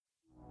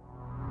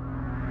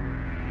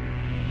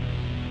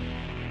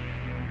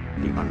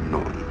the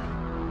unknown.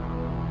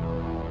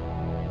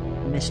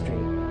 Mystery.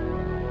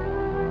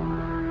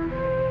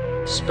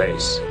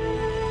 Space.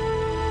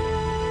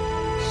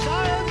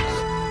 Science.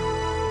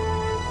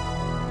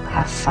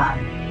 Have fun.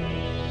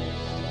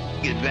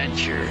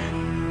 Adventure.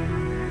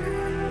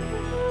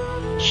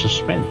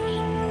 Suspense.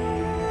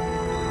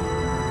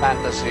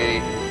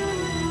 Fantasy.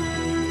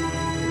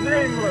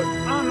 Nameless,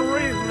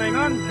 unreasoning,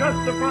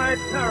 unjustified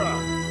terror.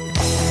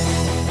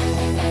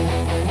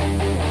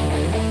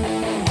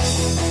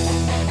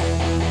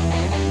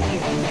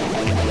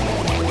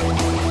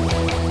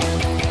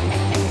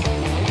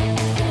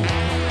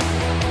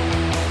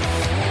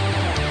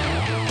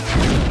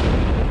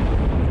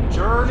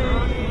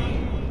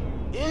 Journey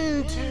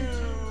into...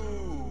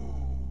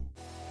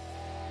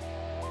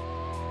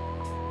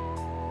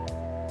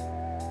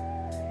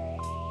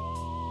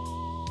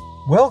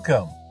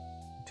 Welcome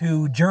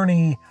to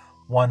Journey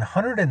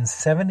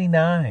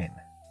 179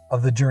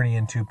 of the Journey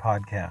Into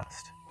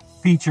podcast,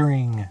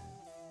 featuring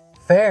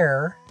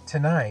Fair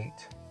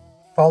Tonight,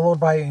 followed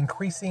by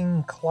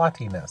Increasing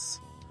Clottiness,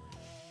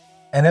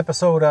 an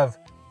episode of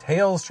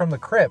Tales from the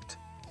Crypt,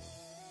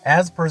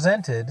 as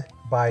presented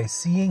by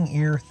Seeing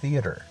Ear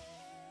Theater.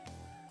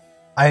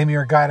 I am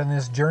your guide on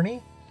this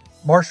journey,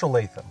 Marshall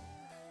Latham,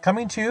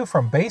 coming to you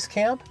from base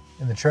camp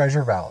in the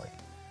Treasure Valley.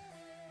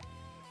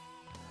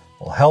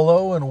 Well,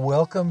 hello and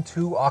welcome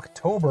to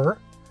October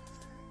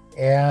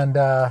and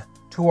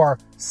to our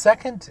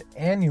second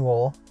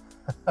annual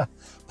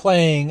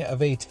playing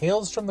of a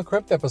Tales from the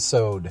Crypt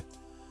episode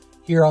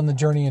here on the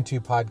Journey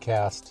Into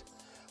podcast.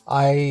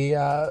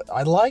 I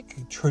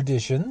like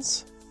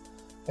traditions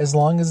as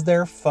long as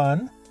they're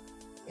fun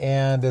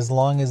and as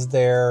long as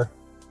they're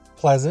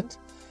pleasant.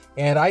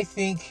 And I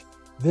think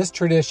this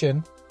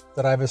tradition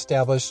that I've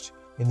established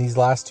in these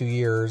last 2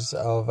 years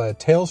of a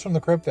Tales from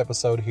the Crypt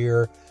episode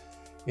here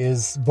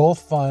is both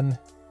fun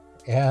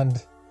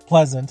and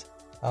pleasant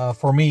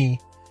for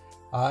me.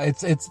 I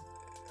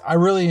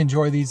really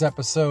enjoy these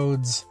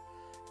episodes,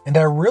 and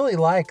I really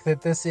like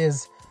that this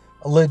is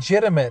a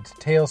legitimate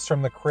Tales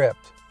from the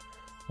Crypt,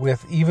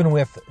 with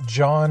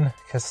John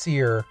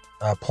Kassir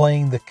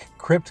playing the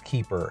Crypt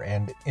Keeper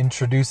and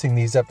introducing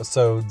these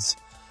episodes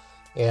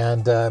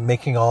and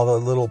making all the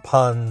little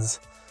puns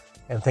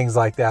and things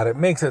like that. It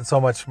makes it so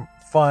much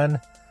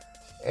fun.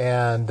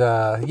 And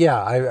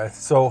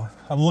so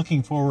I'm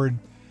looking forward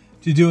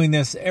to doing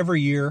this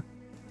every year.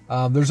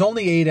 There's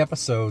only 8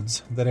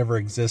 episodes that ever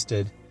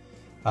existed.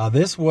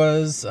 This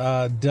was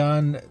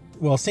done,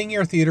 Seeing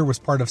Ear Theater was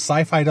part of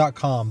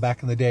sci-fi.com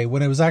back in the day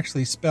when it was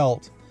actually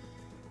spelt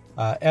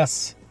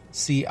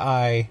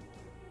SCIFI,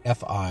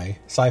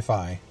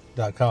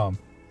 sci-fi.com,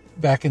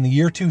 back in the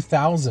year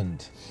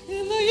 2000.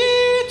 In the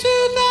year 2000!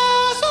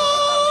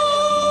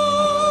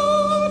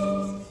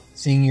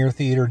 Seeing Ear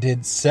Theater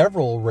did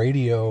several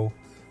radio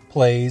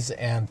plays,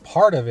 and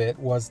part of it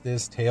was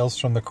this Tales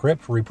from the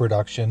Crypt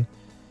reproduction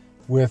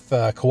with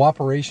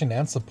cooperation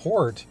and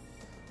support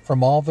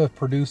from all the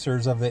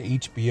producers of the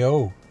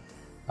HBO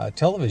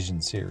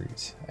television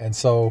series. And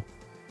so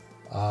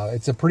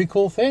it's a pretty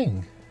cool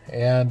thing.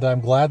 And I'm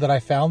glad that I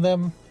found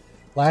them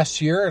last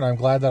year, and I'm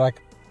glad that I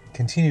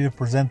continue to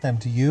present them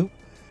to you.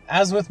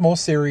 As with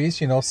most series,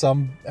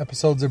 some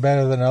episodes are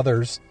better than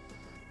others.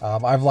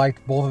 I've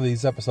liked both of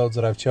these episodes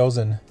that I've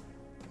chosen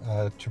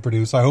to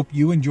produce. I hope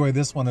you enjoy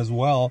this one as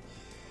well.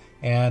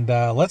 And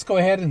let's go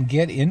ahead and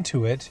get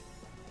into it.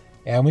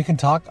 And we can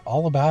talk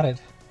all about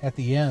it at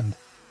the end.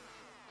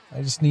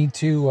 I just need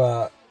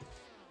to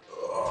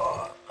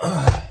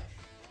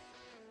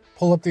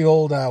pull up the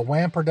old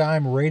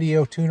Wamperdime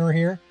radio tuner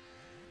here.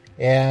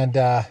 And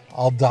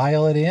I'll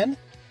dial it in.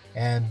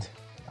 And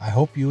I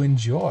hope you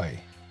enjoy.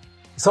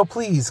 So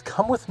please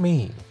come with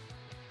me.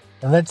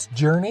 And let's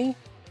journey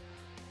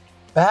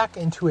back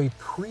into a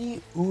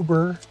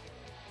pre-Uber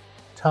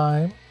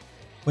time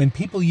when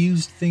people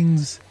used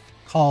things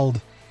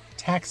called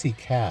taxi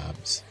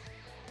cabs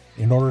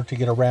in order to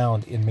get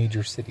around in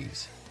major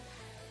cities.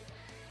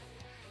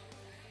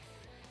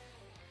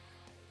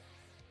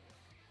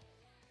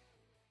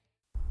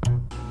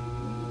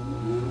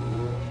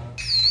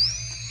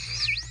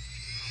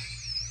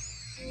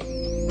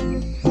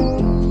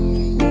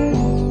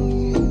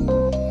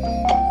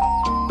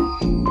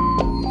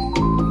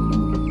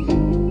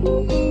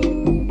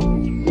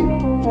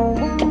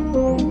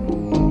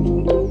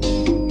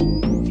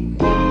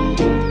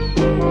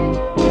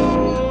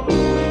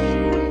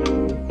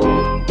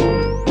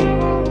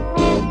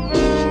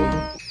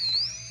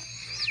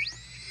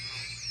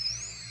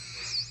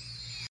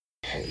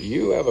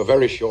 A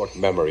very short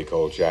memory,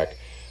 Kolchak.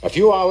 A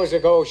few hours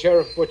ago,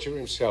 Sheriff Butcher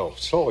himself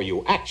saw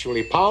you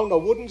actually pound a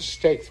wooden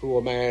stake through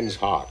a man's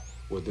heart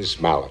with this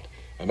mallet.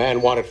 A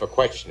man wanted for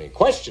questioning.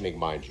 Questioning,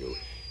 mind you.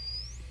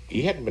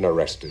 He hadn't been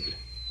arrested.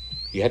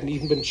 He hadn't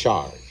even been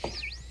charged.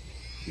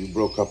 You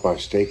broke up our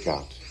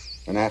stakeout,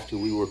 and after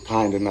we were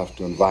kind enough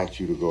to invite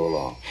you to go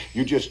along,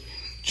 you just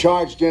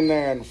charged in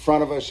there in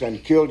front of us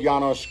and killed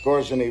Janos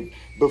Skorzeny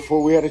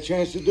before we had a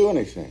chance to do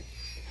anything.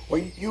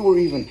 Well, you were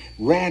even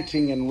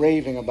ranting and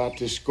raving about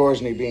this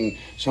Skorsny being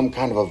some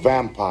kind of a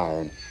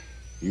vampire, and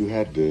you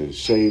had to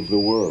save the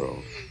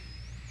world.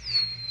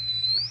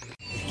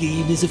 The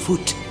game is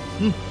afoot.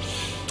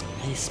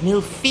 I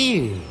smell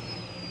fear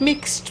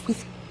mixed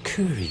with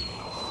curry.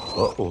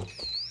 Uh-oh.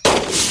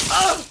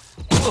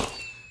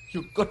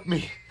 You got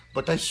me,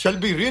 but I shall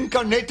be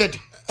reincarnated.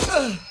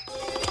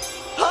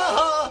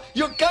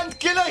 You can't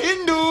kill a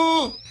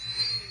Hindu!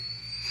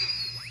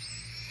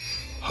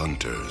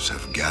 Hunters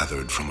have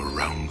gathered from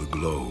around the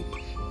globe.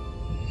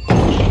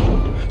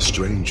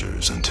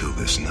 Strangers until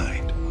this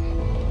night.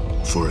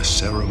 For a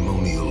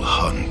ceremonial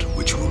hunt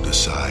which will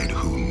decide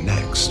who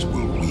next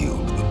will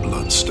wield the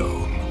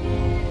Bloodstone.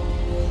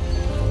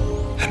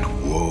 And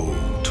woe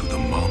to the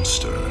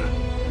monster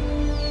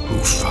who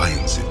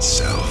finds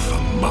itself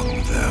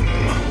among them.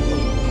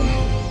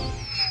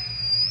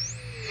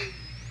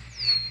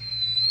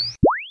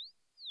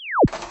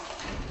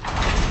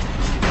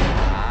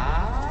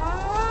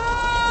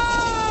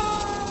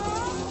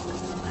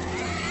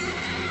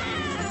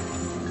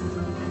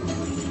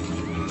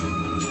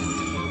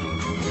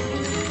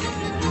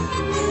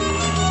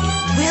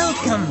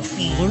 Welcome,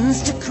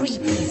 fiends, to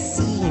creepy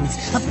scenes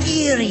of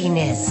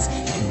eeriness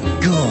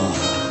and gore.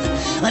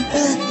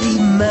 Unearthly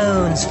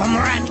moans from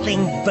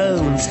rattling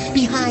bones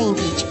behind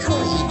each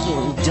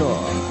creaking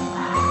door.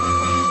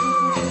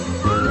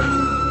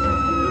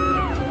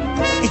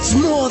 It's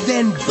more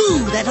than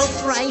boo that'll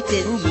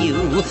frighten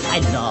you. I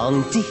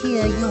long to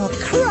hear your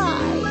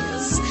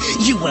cries.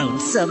 You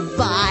won't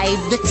survive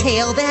the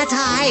tale that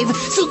I've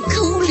so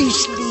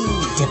ghoulishly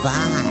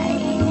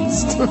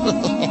devised.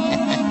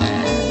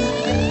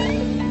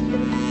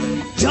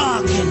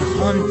 Dark and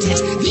haunted,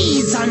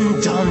 these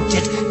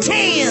undaunted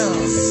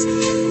tales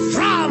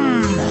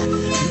from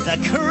the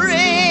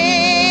crypt.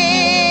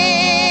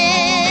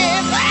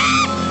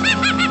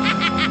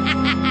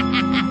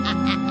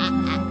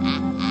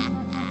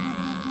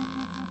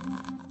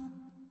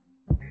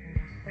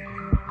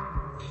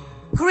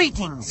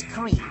 Greetings,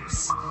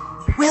 creeps.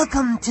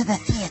 Welcome to the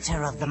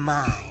theater of the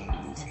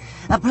mind,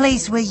 a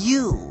place where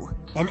you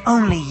and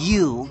only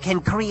you can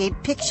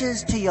create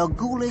pictures to your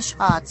ghoulish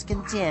heart's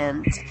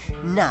content,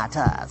 not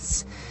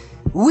us.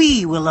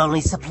 We will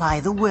only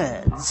supply the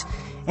words,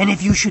 and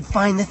if you should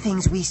find the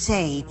things we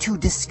say too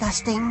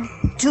disgusting,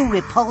 too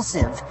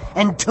repulsive,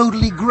 and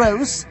totally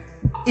gross,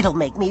 it'll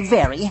make me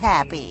very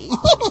happy.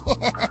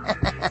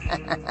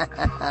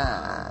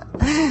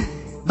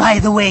 By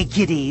the way,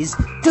 kiddies,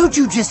 don't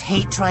you just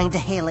hate trying to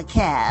hail a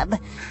cab?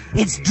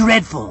 It's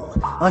dreadful,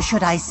 or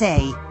should I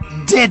say,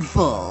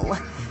 deadful.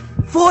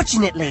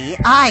 Fortunately,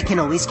 I can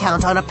always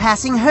count on a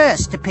passing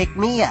hearse to pick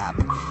me up.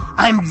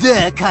 I'm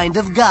the kind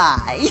of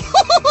guy.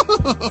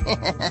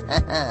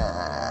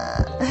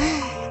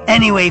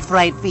 Anyway,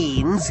 Fright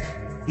Fiends,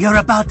 you're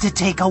about to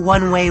take a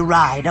one-way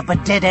ride up a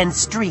dead-end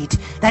street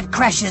that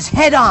crashes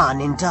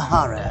head-on into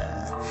horror.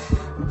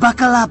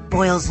 Buckle up,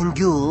 boils and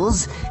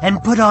ghouls,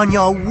 and put on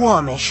your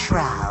warmish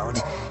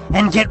shroud,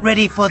 and get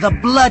ready for the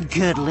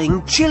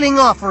blood-curdling, chilling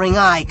offering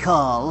I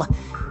call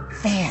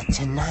Fair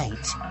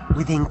Tonight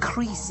with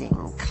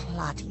Increasing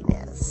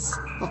Clottiness.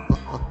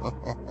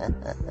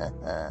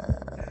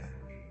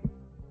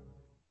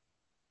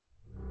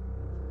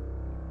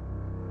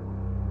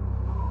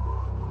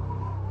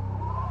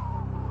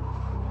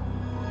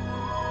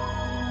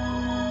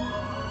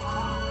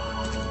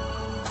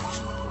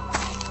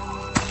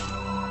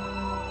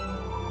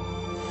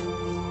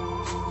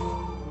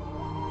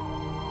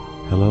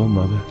 Hello,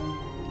 Mother.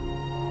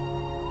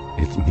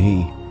 It's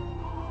me,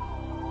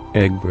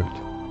 Egbert.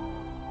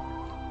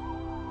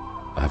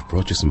 I've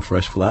brought you some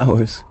fresh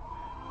flowers.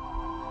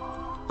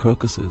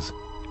 Crocuses.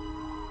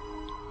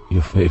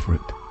 Your favorite.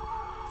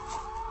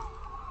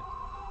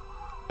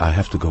 I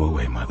have to go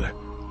away, Mother.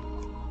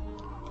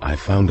 I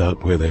found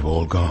out where they've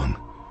all gone.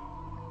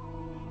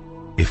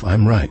 If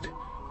I'm right,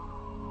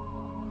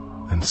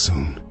 then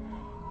soon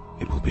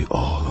it will be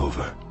all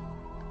over.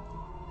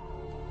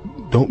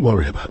 Don't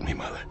worry about me,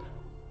 Mother.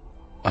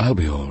 I'll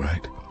be all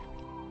right.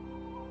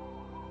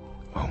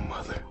 Oh,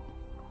 Mother.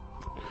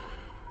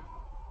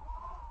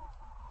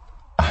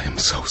 I am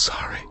so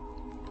sorry.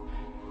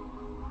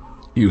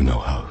 You know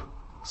how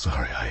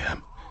sorry I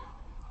am.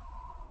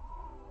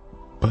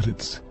 But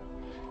it's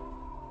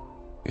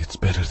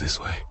better this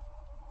way.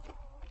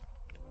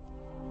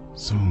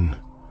 Soon,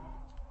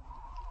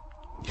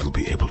 you'll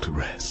be able to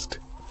rest.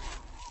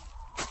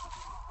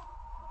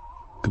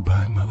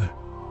 Goodbye, Mother.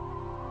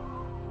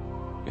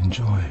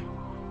 Enjoy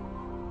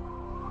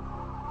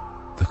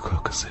the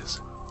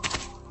crocuses.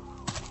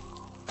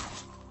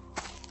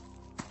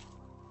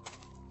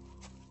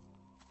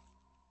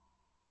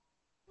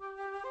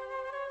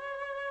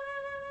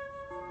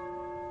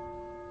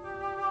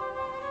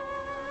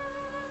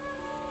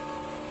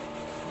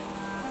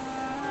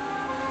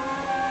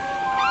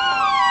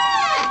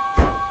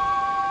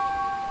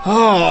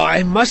 Oh,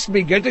 I must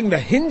be getting the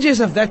hinges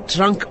of that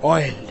trunk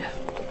oiled.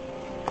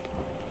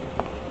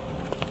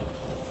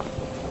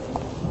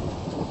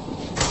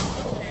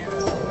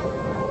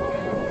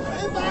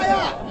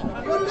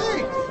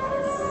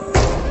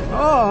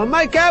 Oh,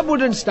 my cab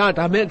wouldn't start,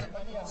 Ahmed.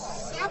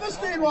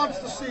 Sebastian wants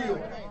to see you.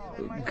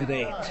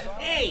 Great.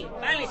 Hey,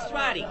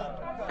 Baliswati.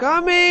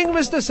 Coming,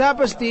 Mr.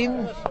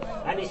 Saperstein.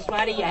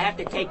 Baliswati, you have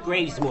to take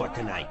Gravesmore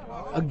tonight.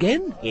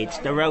 Again? It's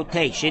the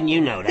rotation, you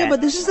know that. Yeah,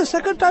 but this is the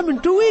second time in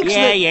 2 weeks.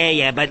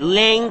 Yeah, but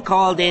Ling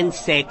called in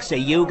sick, so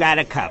you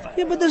gotta cover.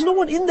 Yeah, but there's no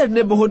one in that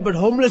neighborhood but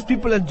homeless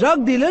people and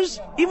drug dealers.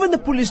 Even the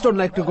police don't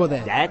like to go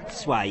there.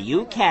 That's why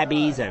you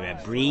cabbies are a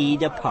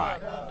breed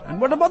apart. And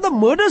what about the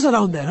murders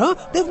around there, huh?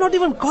 They've not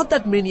even caught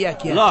that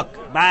maniac yet.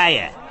 Look,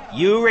 Baya,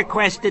 you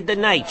requested the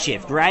night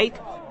shift, right?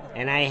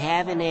 And I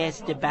haven't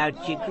asked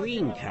about your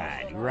green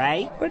card,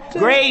 right? But,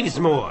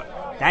 Gravesmore,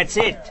 that's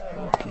it.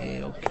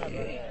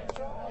 Okay.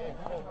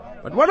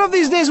 But one of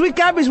these days we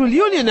cabbies will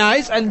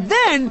unionize, and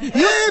then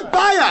Hey,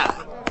 Baya!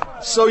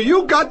 So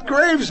you got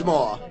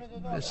Gravesmore.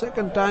 The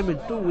second time in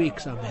 2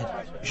 weeks, Ahmed.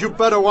 You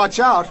better watch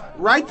out,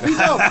 right,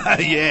 Vito?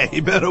 Yeah, he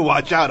better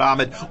watch out,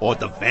 Ahmed, or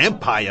the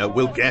vampire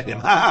will get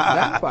him.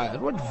 Vampire?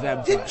 What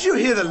vampire? Didn't you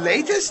hear the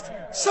latest?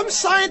 Some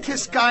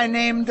scientist guy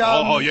named,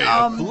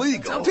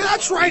 Fleagle.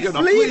 That's right,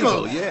 Fleagle,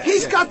 Fleagle. yeah.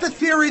 He's got the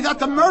theory that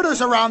the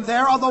murders around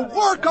there are the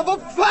work of a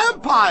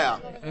vampire.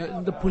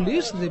 The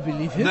police, they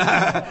believe him.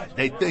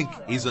 They think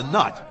he's a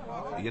nut.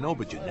 But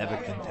you never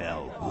can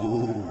tell.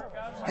 Ooh.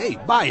 Hey,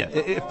 Baya,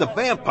 if the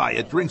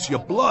vampire drinks your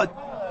blood,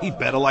 he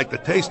better like the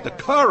taste of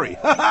curry.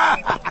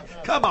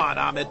 Come on,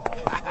 Ahmed.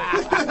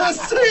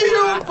 See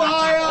you,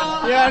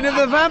 Baya. Yeah, and if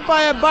the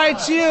vampire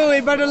bites you, he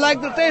better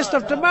like the taste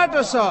of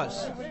tomato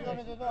sauce.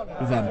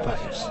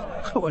 Vampires.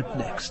 What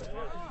next?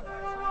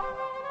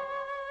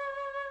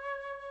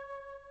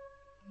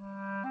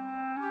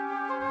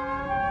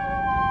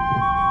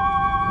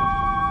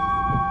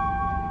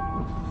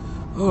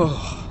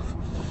 Oh,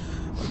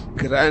 a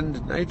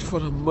grand night for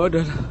a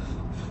murder,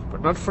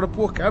 but not for a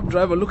poor cab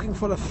driver looking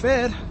for a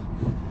fare.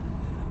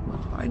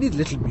 I need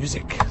little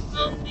music.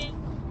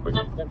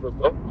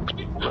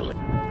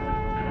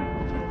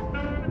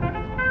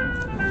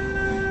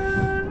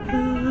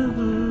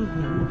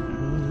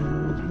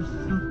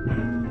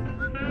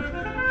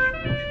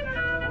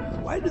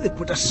 Why do they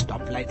put a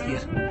stoplight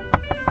here?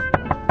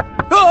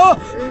 Oh!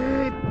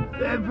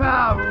 Hey,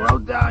 pal,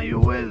 wrote down your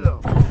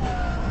window.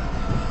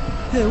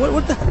 Hey,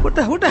 what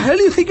the hell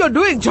do you think you're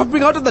doing,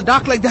 jumping out of the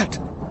dark like that?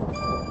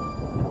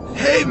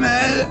 Hey,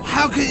 man,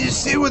 how can you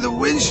see with the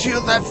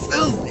windshield that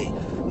filthy?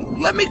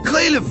 Let me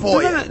clean it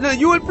for you. No,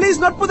 you will please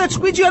not put that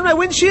squeegee on my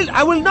windshield.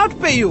 I will not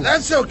pay you.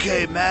 That's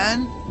okay,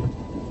 man.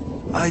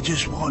 I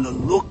just want to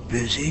look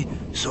busy,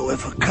 so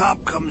if a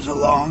cop comes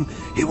along,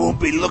 he won't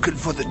be looking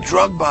for the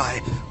drug buy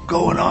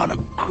going on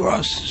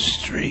across the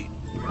street.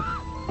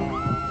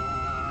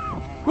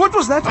 What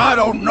was that? I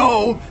don't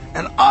know,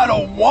 and I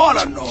don't want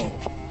to know.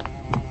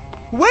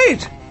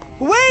 Wait!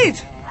 Oh,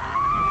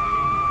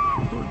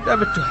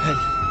 damn it to hell.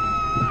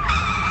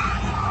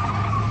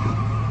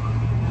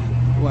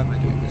 Why am I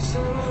doing this?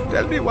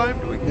 Tell me why I'm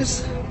doing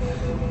this.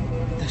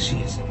 There she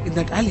is, in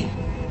that alley.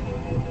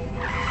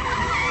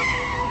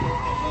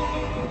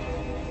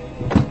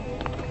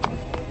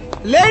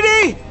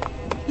 Lady!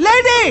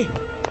 Lady!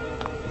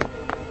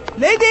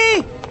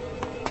 Lady!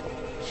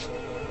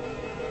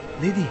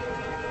 Lady,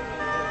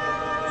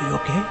 are you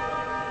okay?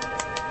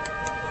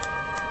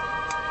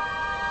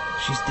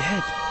 She's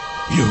dead.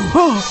 You!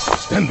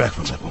 Stand back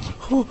from that woman.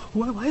 Oh,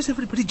 why is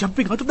everybody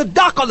jumping out of the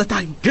dark all the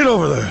time? Get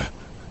over there.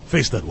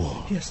 Face that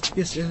wall. Yes,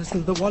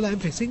 the wall I'm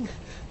facing.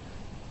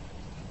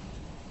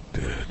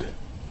 Dead.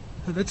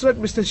 That's right,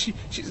 mister.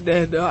 She's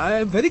dead. I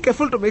am very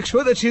careful to make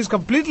sure that she is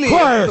completely...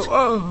 Quiet!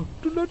 Oh,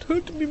 do not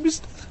hurt me,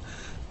 mister.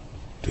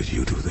 Did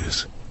you do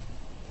this?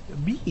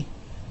 Me?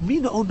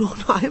 No.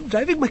 I am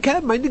driving my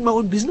cab, minding my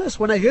own business,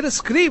 when I hear a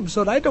scream.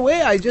 So right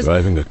away, I just...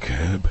 Driving a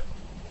cab?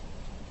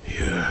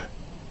 Here?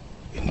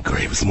 In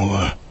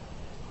Gravesmore?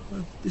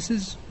 This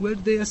is where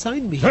they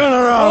assigned me. Turn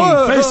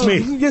around! Face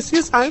me!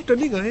 Yes, I am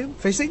turning. I am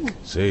facing.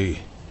 Say...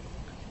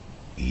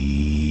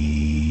 E...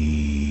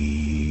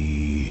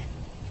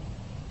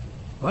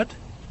 What?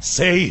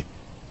 Say...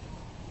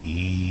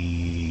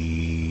 E...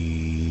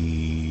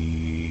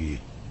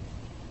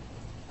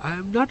 I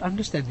am not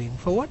understanding.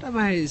 For what am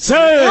I...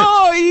 Say it!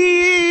 Oh,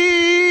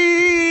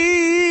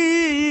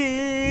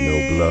 No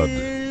blood.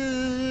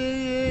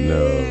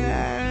 No.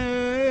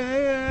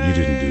 You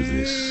didn't do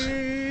this.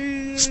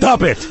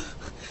 Stop it!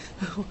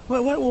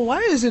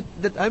 Why is it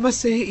that I must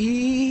say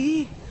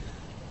E?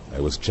 I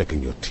was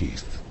checking your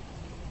teeth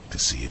to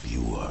see if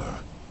you were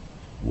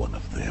one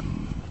of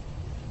them.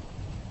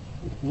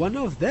 One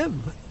of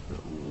them?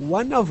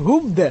 One of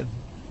whom then?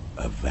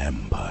 A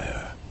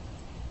vampire.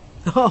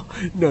 Oh,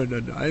 no,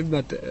 I'm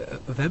not a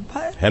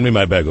vampire. Hand me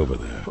my bag over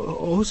there.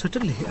 Oh,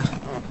 certainly.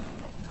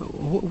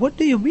 What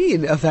do you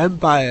mean, a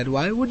vampire?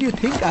 Why would you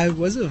think I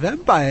was a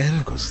vampire?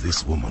 Because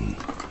this woman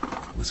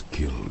was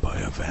killed by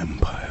a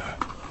vampire.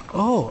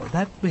 Oh,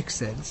 that makes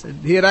sense.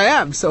 And here I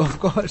am, so of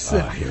course...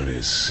 Here it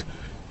is.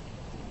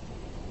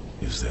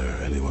 Is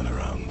there anyone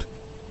around?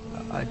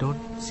 I don't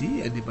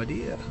see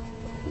anybody.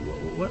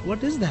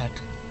 What is that?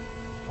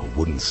 A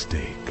wooden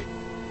stake.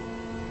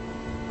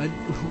 And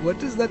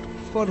what is that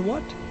for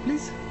what,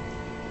 please?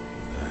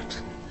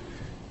 That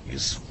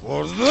is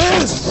for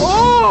this!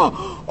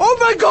 Oh! Oh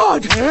my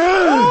God!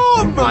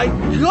 Oh my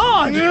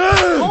God!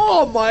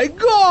 Oh my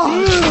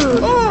God!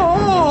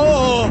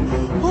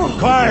 Oh!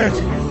 Quiet!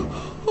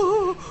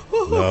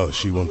 Now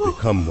she won't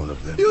become one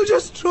of them. You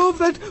just drove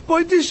that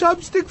pointy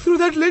sharp stick through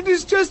that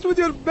lady's chest with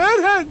your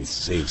bare hands. It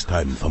saves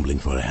time fumbling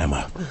for a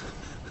hammer.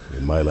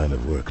 In my line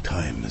of work,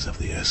 time is of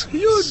the essence.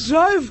 You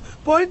drive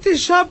pointy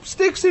sharp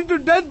sticks into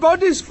dead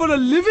bodies for a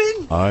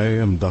living? I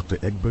am Dr.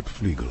 Egbert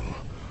Flegel,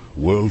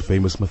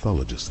 world-famous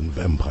mythologist and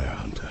vampire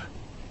hunter.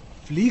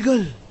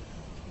 Flegel?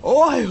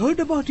 Oh, I heard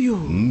about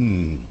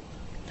you.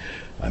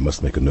 I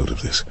must make a note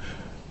of this.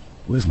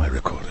 Where's my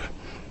recorder?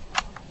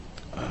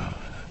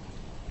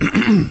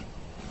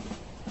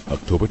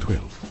 October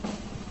 12th,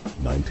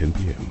 9:10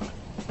 p.m.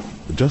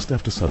 Just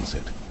after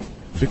sunset.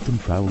 Victim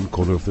found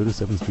corner of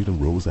 37th Street and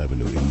Rose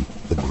Avenue in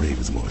the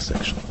Gravesmore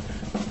section.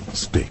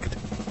 Staked.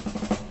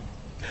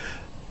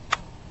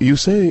 You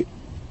say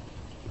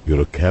you're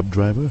a cab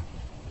driver?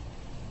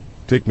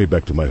 Take me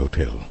back to my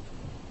hotel.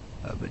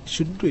 But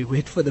shouldn't we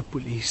wait for the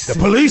police? The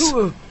police?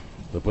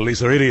 The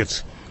police are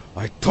idiots.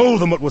 I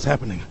told them what was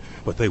happening,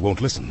 but they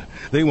won't listen.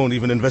 They won't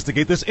even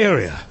investigate this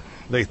area.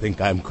 They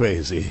think I'm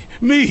crazy.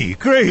 Me,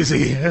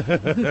 crazy.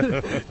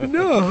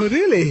 No,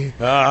 really.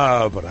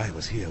 But I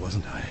was here,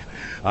 wasn't I?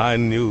 I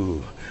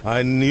knew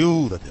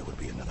that there would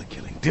be another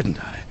killing, didn't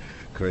I?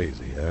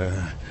 Crazy,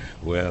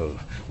 Well,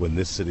 when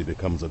this city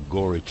becomes a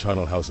gory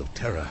charnel house of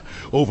terror,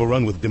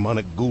 overrun with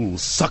demonic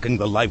ghouls sucking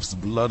the life's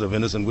blood of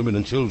innocent women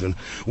and children,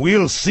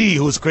 we'll see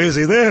who's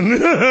crazy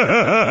then.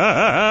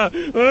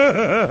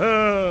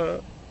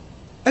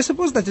 I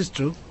suppose that is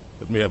true.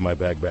 Let me have my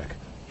bag back.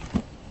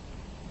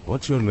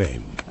 What's your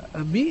name?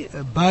 Me?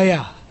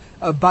 Baya.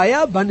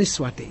 Baya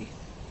Baniswati.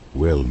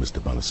 Well, Mr.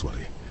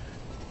 Baniswati,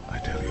 I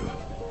tell you,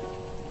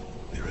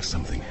 there is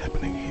something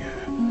happening here.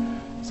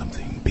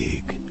 Something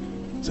big.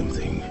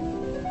 Something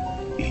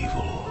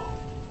evil.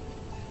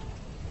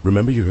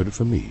 Remember, you heard it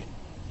from me,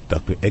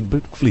 Dr.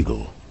 Egbert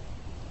Flegel.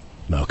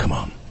 Now, come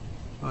on.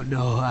 Oh,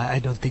 no, I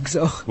don't think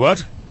so.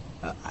 What?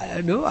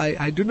 No,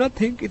 I do not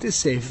think it is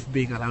safe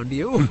being around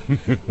you.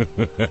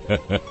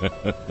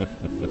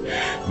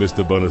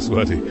 Mr.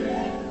 Baniswati,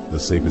 the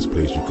safest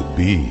place you could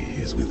be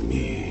is with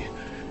me.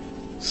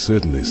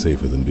 Certainly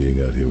safer than being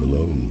out here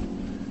alone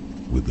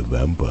with the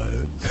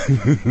vampires.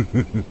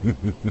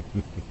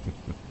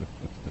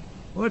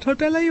 What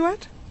hotel are you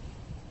at?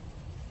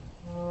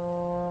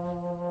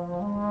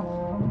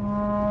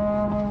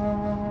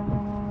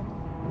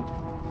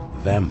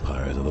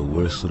 Vampires are the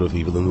worst sort of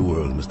evil in the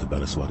world, Mr.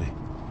 Baniswati.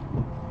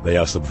 They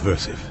are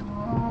subversive.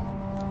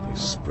 They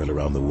spread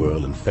around the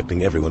world,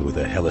 infecting everyone with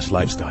their hellish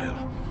lifestyle.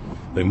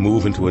 They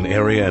move into an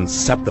area and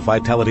sap the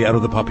vitality out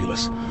of the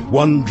populace,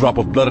 one drop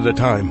of blood at a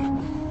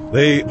time.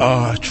 They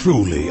are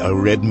truly a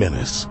red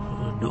menace.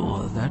 Oh,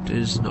 no, that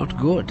is not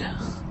good.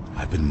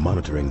 I've been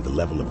monitoring the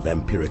level of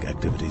vampiric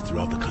activity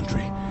throughout the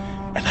country,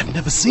 and I've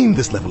never seen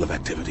this level of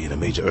activity in a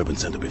major urban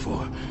center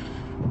before.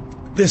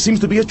 There seems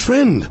to be a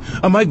trend,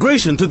 a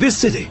migration to this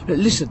city.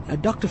 Listen,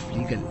 Dr.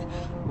 Flegel,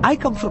 I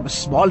come from a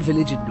small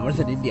village in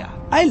northern India.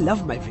 I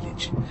love my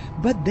village.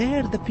 But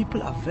there the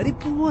people are very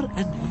poor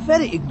and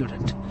very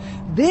ignorant.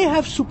 They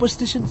have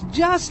superstitions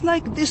just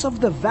like this of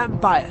the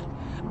vampire.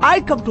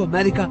 I come to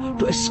America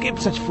to escape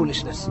such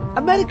foolishness.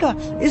 America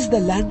is the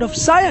land of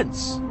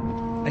science,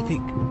 I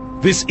think.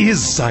 This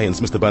is science,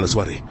 Mr.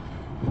 Baniswati.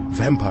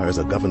 Vampires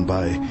are governed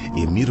by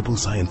immutable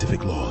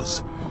scientific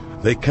laws.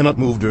 They cannot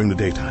move during the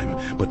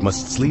daytime, but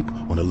must sleep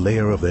on a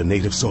layer of their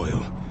native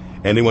soil.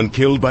 Anyone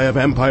killed by a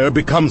vampire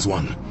becomes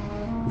one.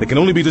 They can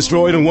only be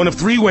destroyed in one of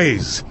three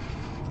ways: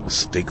 a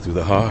stake through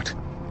the heart,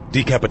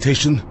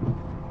 decapitation,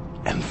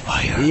 and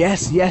fire.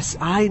 Yes,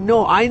 I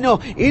know.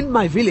 In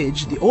my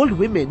village, the old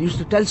women used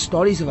to tell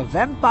stories of a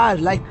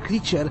vampire-like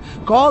creature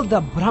called the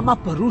Brahma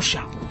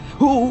Purusha,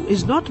 who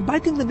is not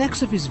biting the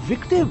necks of his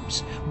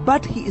victims,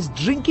 but he is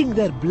drinking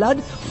their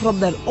blood from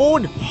their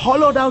own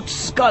hollowed-out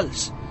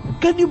skulls.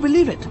 Can you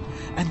believe it?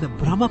 And the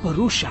Brahma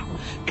Purusha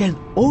can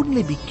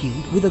only be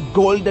killed with a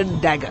golden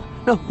dagger.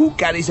 Now, who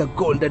carries a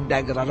golden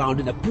dagger around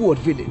in a poor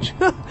village?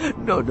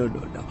 No.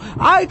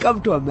 I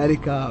come to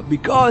America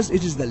because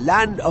it is the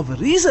land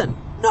of reason,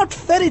 not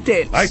fairy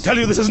tales. I tell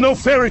you, this is no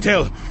fairy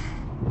tale.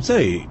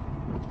 Say,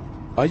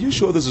 are you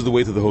sure this is the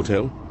way to the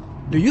hotel?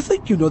 Do you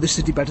think you know the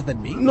city better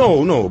than me?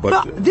 No, but...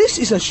 Now, this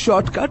is a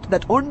shortcut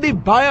that only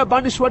Baya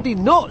Baniswati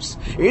knows.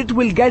 It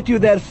will get you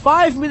there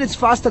 5 minutes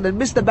faster than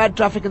miss the bad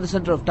traffic in the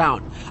center of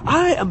town.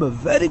 I am a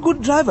very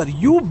good driver,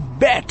 you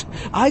bet.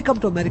 I come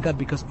to America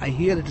because I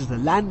hear it is the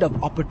land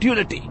of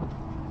opportunity.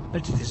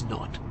 But it is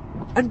not.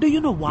 And do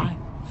you know why?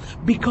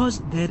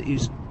 Because there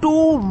is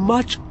too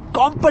much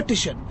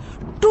competition.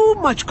 Too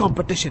much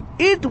competition.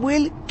 It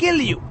will kill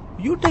you.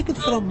 You take it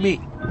from me.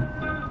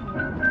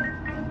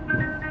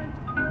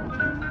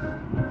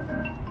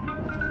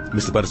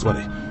 Mr.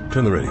 Baniswati,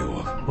 turn the radio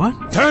off.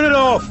 What? Turn it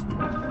off!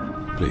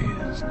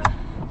 Please.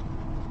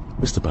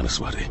 Mr.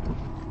 Baniswati,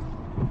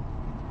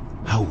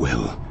 how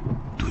well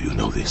do you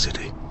know this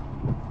city?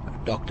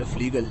 Dr.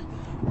 Flegel,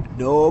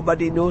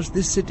 Nobody knows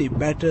this city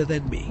better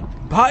than me.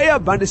 Bhaya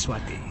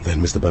Baniswati.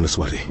 Then, Mr.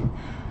 Baniswati,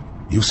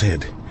 you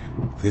said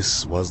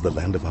this was the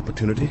land of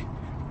opportunity?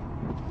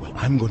 Well,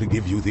 I'm going to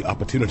give you the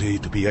opportunity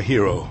to be a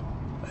hero.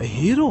 A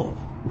hero?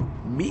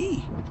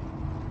 Me?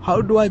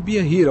 How do I be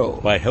a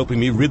hero? By helping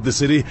me rid the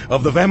city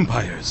of the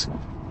vampires.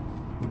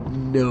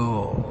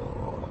 No,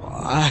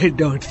 I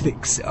don't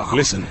think so.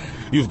 Listen,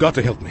 you've got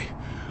to help me.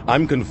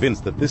 I'm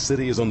convinced that this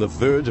city is on the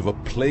verge of a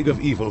plague of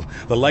evil,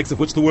 the likes of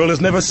which the world has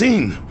never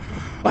seen.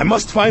 I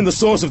must find the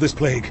source of this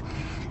plague.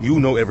 You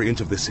know every inch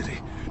of this city.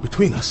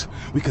 Between us,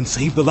 we can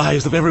save the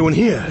lives of everyone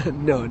here.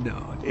 No,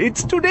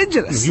 it's too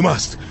dangerous. You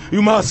must.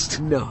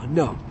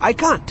 No, I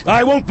can't.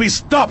 I won't be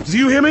stopped, do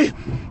you hear me?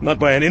 Not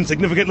by an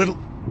insignificant little...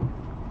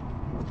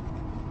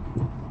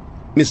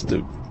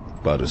 Mr.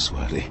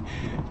 Baniswati.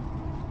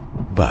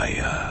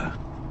 Bhaya.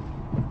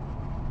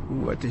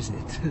 What is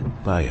it?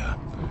 Bhaya,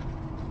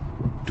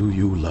 do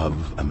you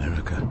love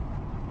America?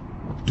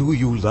 Do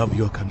you love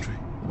your country?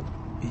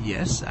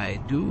 Yes, I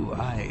do.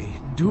 I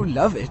do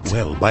love it.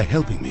 Well, by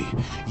helping me,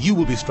 you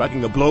will be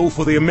striking a blow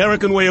for the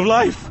American way of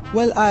life.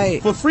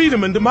 For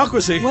freedom and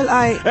democracy.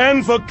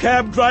 And for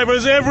cab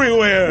drivers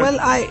everywhere.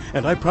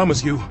 And I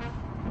promise you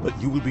that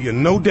you will be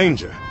in no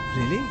danger.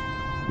 Really?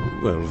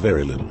 Well,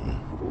 very little.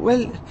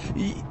 Well,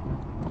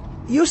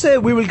 you say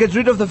we will get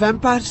rid of the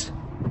vampires?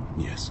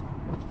 Yes.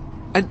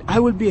 And I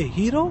will be a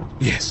hero?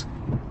 Yes.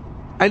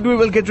 And we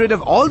will get rid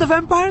of all the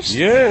vampires?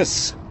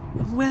 Yes.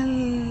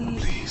 Well...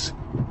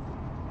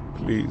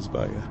 Please,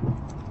 Bhaya.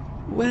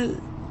 Well,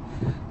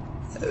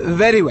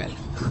 very well.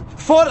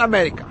 For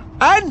America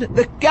and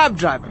the cab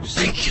drivers.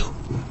 Thank you.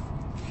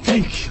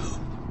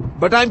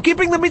 But I'm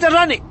keeping the meter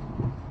running.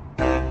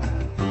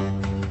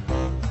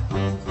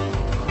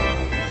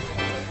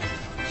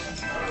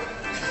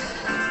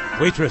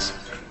 Waitress,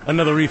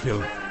 another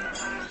refill.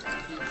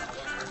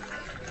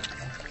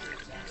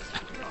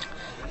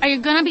 Are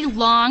you gonna be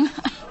long?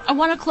 I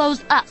want to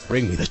close up.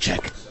 Bring me the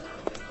check.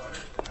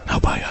 Now,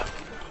 Bhaya,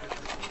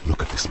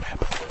 look at this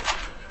map.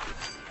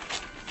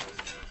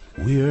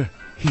 We're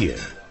here,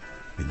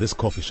 in this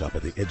coffee shop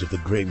at the edge of the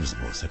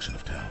Gravesmore section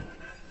of town.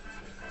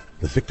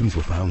 The victims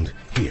were found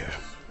here,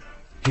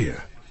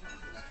 and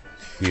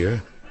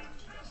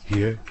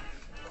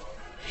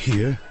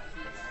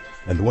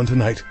the one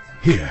tonight,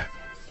 here.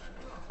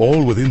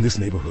 All within this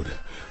neighborhood.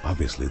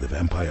 Obviously, the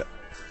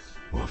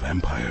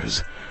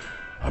vampires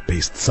are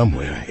based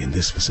somewhere in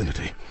this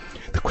vicinity.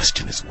 The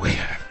question is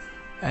where?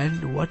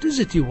 And what is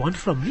it you want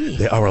from me?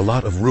 There are a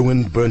lot of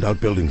ruined, burned-out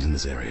buildings in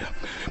this area.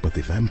 But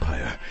the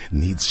vampire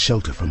needs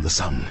shelter from the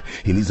sun.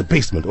 He needs a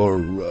basement or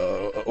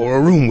a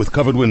room with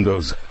covered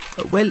windows.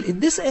 Well, in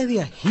this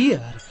area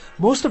here,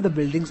 most of the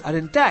buildings are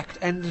intact.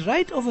 And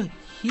right over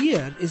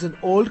here is an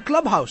old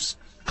clubhouse.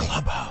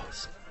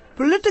 Clubhouse?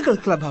 Political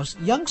clubhouse.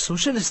 Young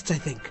socialists, I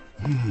think.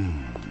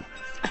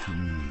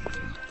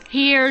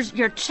 Here's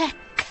your check.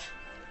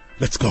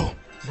 Let's go.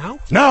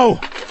 Now?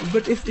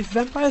 But if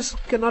vampires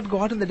cannot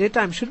go out in the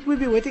daytime, shouldn't we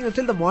be waiting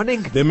until the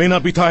morning? There may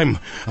not be time.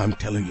 I'm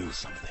telling you,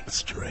 something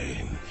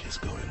strange is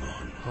going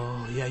on.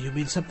 Oh, yeah, you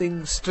mean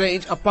something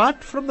strange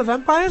apart from the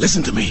vampires?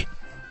 Listen to me.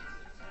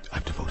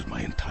 I've devoted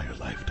my entire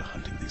life to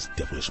hunting these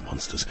devilish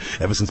monsters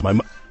ever since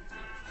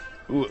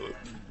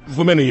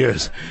for many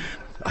years.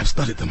 I've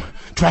studied them,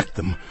 tracked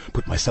them,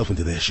 put myself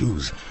into their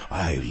shoes.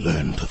 I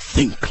learned to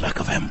think like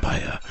a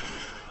vampire.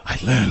 I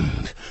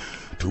learned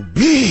to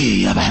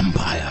be a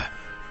vampire.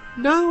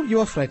 Now you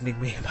are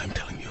frightening me. And I'm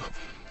telling you,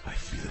 I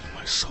feel it in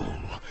my soul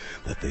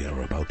that they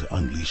are about to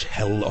unleash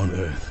hell on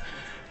earth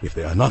if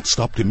they are not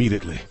stopped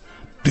immediately.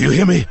 Do you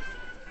hear me?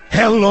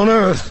 Hell on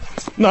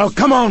earth. Now,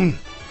 come on.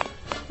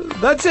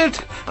 That's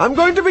it. I'm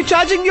going to be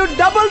charging you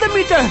double the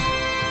meter.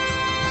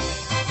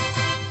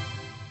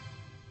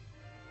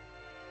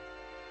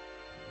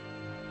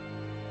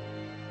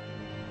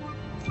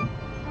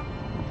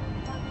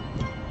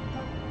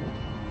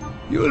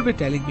 You will be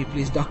telling me,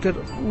 please, Doctor,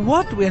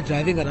 what we are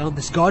driving around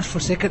this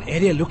God-forsaken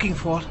area looking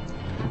for?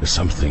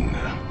 Something,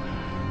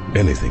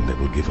 anything that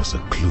will give us a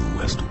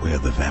clue as to where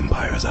the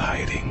vampires are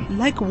hiding.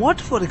 Like what,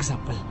 for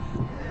example?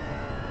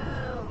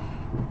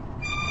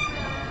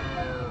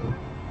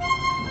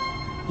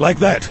 Like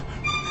that.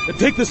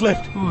 Take this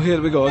left. Oh, here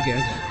we go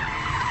again.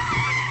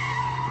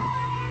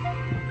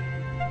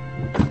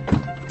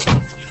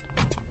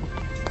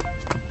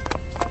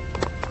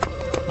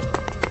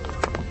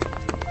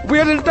 We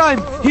are in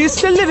time. He is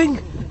still living.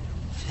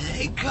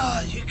 Thank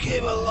God you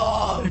came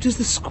along. It is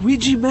the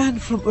squeegee man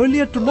from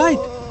earlier tonight.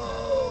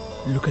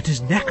 Look at his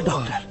neck,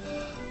 Doctor.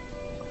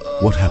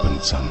 What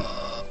happened, son?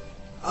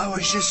 I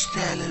was just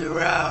standing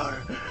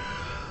around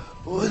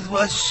with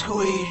my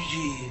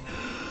squeegee.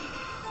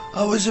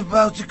 I was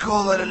about to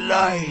call it a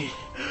night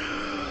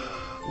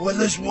when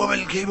this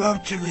woman came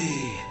up to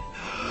me.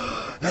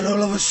 And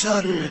all of a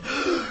sudden,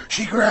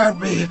 she grabbed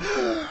me.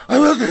 I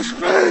felt this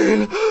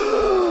pain.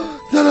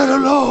 Then I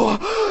don't know.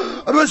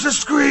 I must have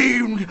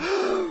screamed.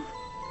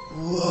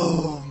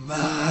 Whoa,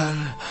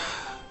 man.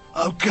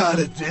 I'm kind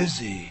of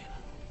dizzy.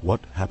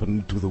 What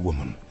happened to the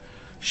woman?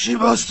 She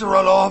must have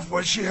run off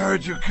when she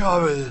heard you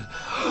coming.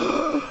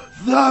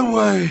 That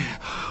way.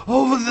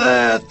 Over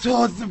there,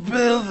 toward the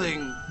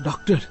building.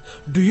 Doctor,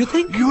 do you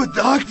think... You a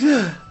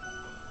doctor?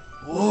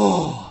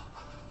 Whoa.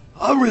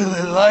 I'm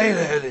really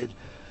lightheaded.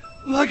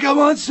 Like I'm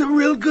on some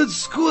real good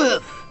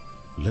squiff.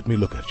 Let me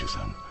look at you,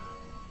 son.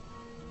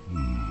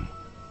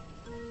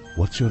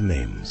 What's your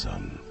name,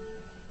 son?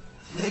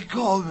 They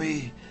call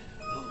me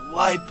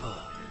Wiper.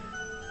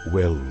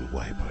 Well,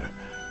 Wiper,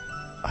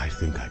 I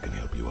think I can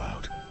help you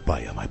out.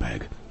 Baya, my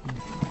bag.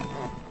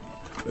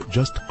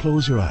 Just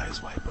close your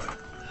eyes, Wiper.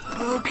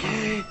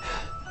 Okay.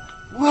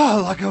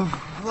 Well, like I'm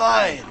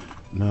flying.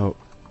 Now,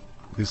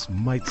 this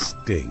might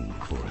sting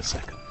for a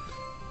second.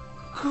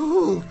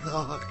 Cool,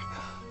 Doc.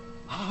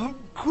 I'm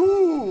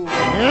cool.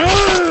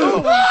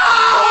 Oh,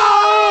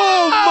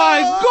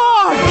 my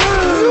God!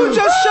 You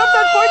just shoved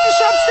that pointy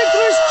sharp stick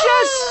through his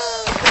chest!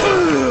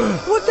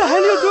 What the hell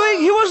are you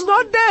doing? He was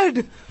not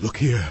dead! Look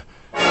here.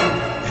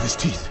 At his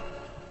teeth.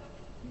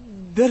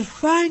 They're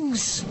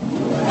fangs.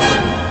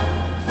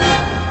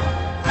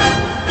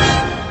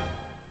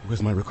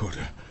 Where's my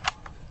recorder?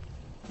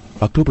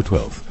 October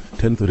 12th,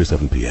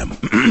 10:37 p.m.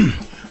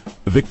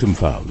 Victim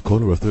found,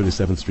 corner of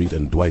 37th Street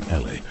and Dwight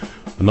Alley.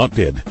 Not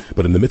dead,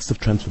 but in the midst of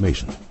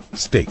transformation.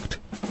 Staked.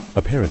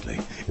 Apparently,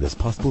 it is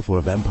possible for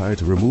a vampire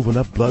to remove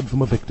enough blood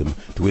from a victim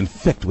to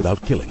infect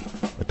without killing.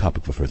 A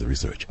topic for further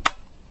research.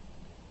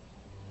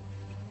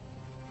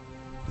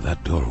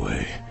 That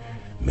doorway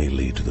may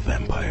lead to the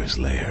vampire's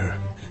lair.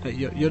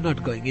 You're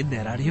not going in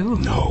there, are you?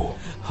 No.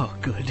 Oh,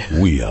 good.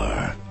 We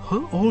are.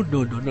 Huh? Oh,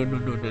 no.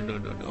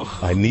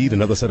 I need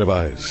another set of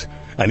eyes.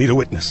 I need a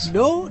witness.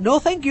 No,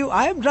 thank you.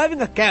 I am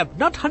driving a cab,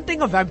 not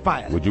hunting a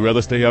vampire. Would you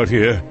rather stay out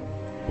here?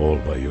 All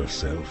by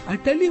yourself? I'll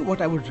tell you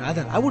what I would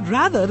rather. I would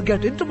rather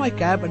get into my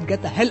cab and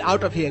get the hell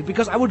out of here,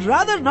 because I would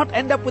rather not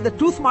end up with the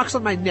tooth marks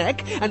on my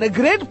neck and a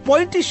great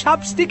pointy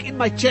sharp stick in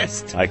my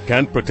chest. I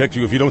can't protect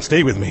you if you don't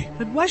stay with me.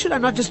 And why should I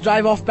not just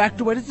drive off back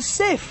to where it is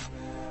safe?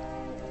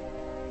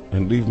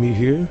 And leave me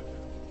here?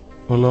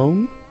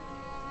 Alone?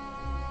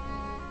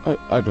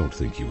 I don't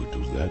think you would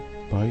do that,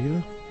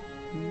 Baya.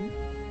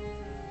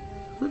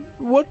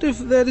 What if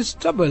there is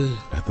trouble?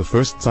 At the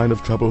first sign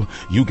of trouble,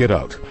 you get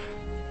out.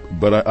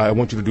 But I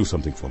want you to do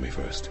something for me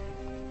first.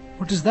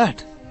 What is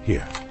that?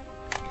 Here.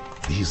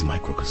 These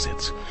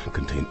microcassettes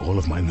contain all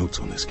of my notes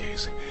on this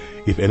case.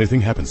 If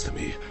anything happens to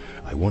me,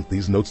 I want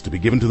these notes to be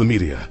given to the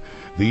media.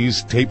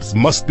 These tapes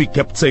must be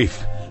kept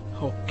safe.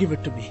 Oh, give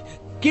it to me.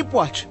 Keep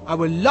watch. I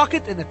will lock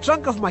it in the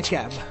trunk of my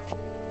cab.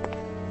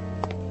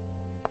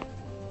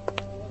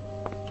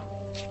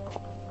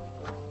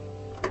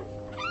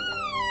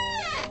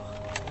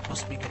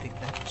 Must be getting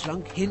that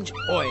trunk hinge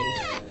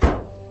oiled.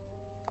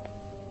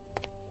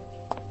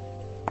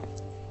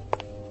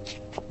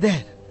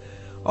 There.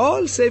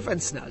 All safe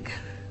and snug.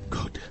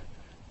 Good.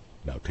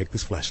 Now take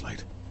this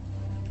flashlight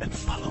and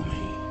follow me.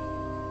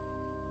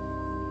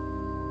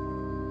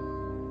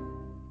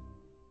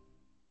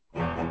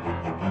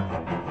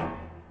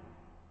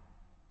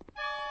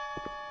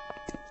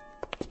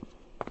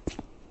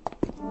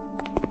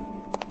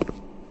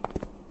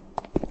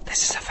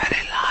 This is a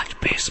very large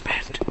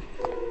basement.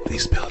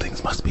 These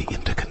buildings must be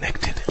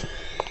interconnected.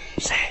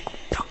 Say,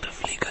 Dr.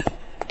 Fleegle,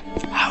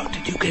 how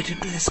did you get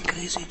into this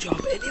crazy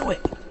job anyway?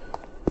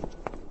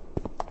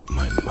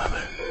 My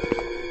mother.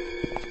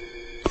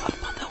 Your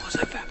mother was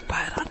a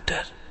vampire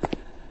hunter.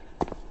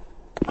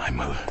 My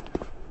mother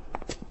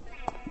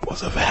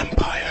was a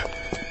vampire.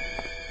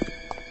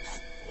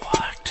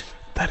 What?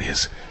 That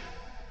is,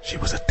 she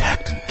was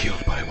attacked and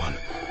killed by one.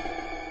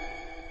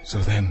 So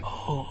then...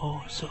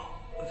 Oh, so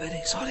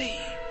very sorry.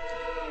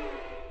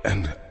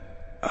 And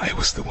I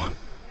was the one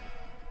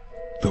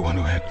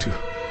who had to...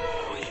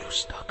 Oh, you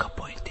stuck a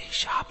pointy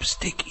sharp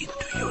stick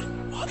into your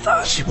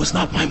mother. She was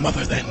not my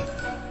mother then.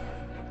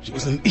 She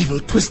was an evil,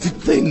 twisted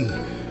thing.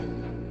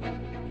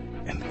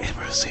 And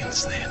ever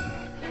since then,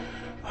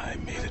 I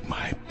made it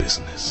my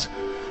business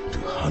to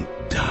hunt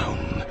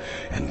down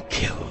and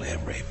kill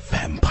every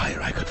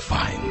vampire I could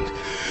find,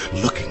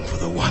 looking for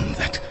the one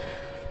that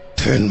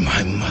turned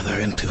my mother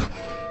into...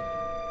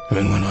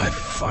 And when I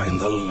find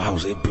the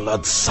lousy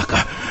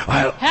bloodsucker,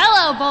 I'll...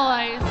 Hello,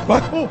 boys.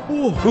 What?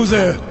 Who's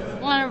there?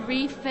 Want a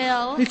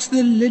refill? It's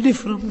the lady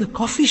from the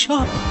coffee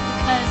shop.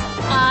 Because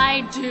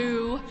I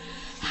do.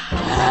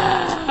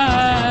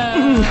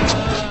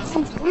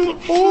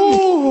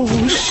 Oh,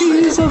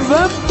 she's a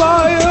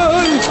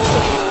vampire.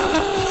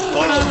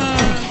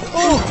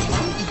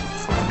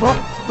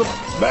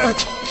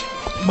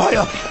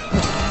 Maya.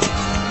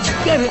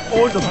 Get it.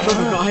 Oh, no.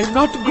 I'm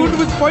not good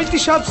with pointy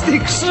sharp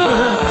sticks.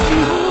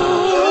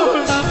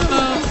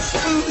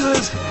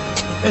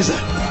 There's a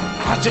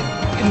hatchet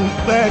in the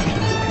bag.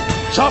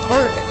 Chop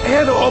her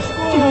head off.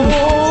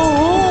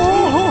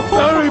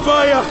 Hurry,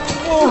 Maya.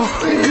 Oh,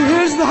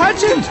 here's the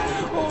hatchet.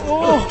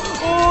 Oh,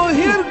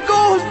 here it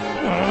goes.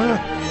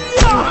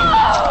 God.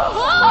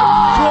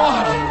 Oh,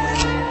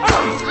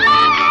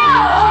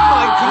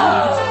 my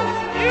God.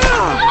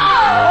 Oh,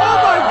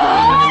 my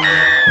God.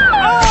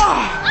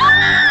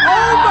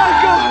 Oh, my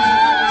God.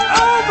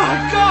 Oh, my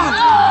God.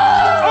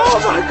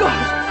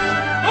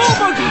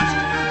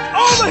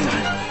 Oh my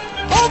God!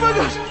 Oh my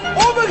God!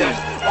 Oh my God!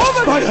 Oh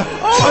my God!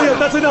 Fire,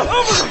 that's enough!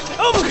 Oh my God!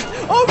 Oh my God!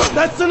 Oh my God!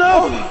 That's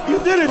enough! You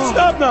did it!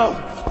 Stop now!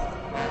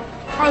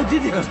 How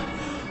did it?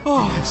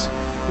 Oh.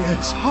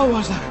 Yes. How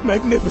was that?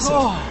 Magnificent.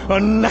 Oh. A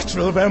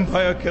natural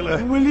vampire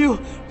killer. Will you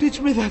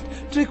teach me that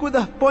trick with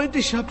a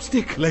pointy sharp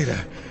stick? Later.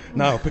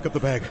 Now pick up the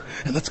bag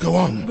and let's go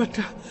on. But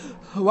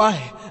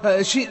why?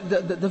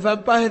 The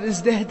vampire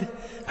is dead.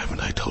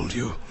 Haven't I told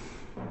you?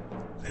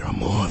 There are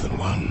more than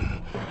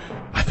one.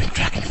 I've been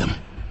tracking them.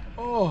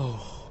 Oh.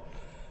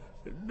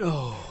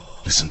 No.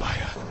 Listen,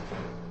 Baya.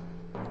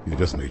 You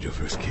just made your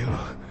first kill.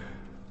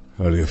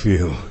 How do you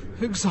feel?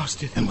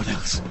 Exhausted. And what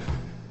else?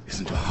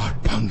 Isn't your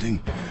heart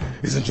pounding?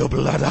 Isn't your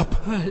blood up?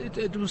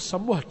 It was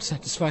somewhat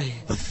satisfying.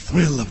 The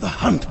thrill of the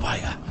hunt,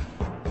 Baya.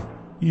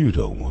 You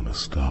don't want to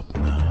stop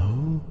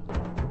now,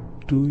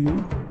 do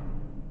you?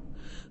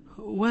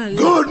 Well...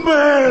 Good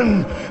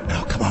man!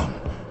 Now, come on.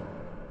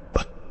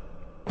 But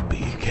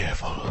be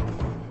careful.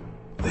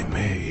 They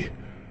may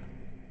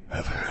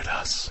have heard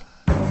us.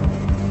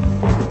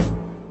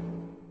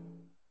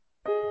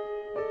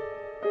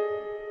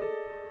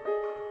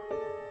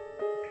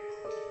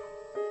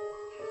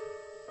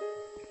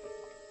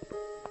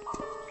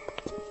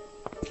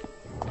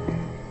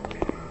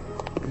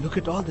 Look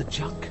at all the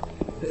junk.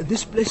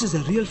 This place is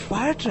a real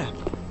fire trap.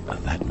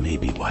 That may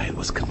be why it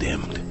was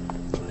condemned.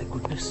 My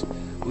goodness,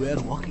 we are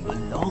walking a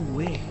long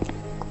way.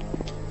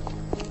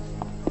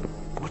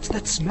 What's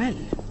that smell?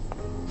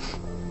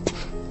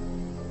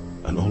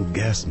 An old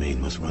gas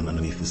main must run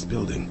underneath this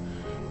building.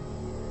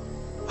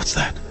 What's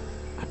that?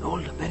 An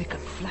old American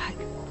flag.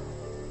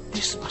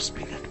 This must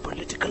be that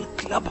political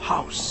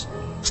clubhouse.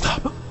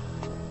 Stop.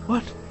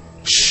 What?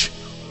 Shh.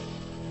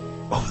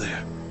 Over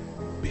there.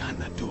 Behind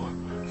that door.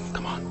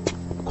 Come on.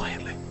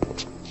 Quietly.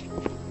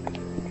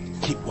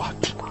 Keep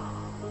watch.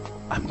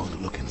 I'm going to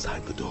look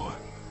inside the door.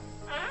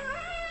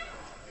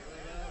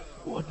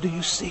 What do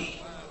you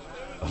see?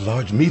 A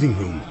large meeting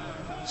room.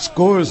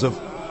 Scores of...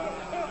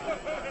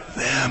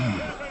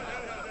 them.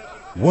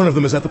 One of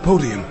them is at the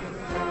podium.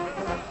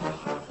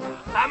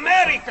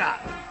 America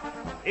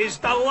is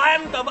the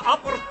land of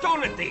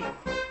opportunity.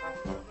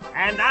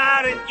 And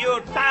aren't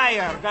you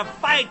tired of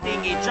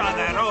fighting each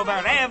other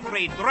over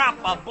every drop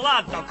of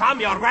blood to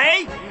come your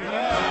way?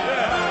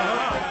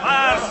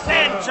 For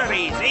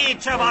centuries,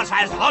 each of us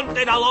has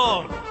hunted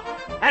alone,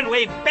 and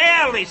we've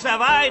barely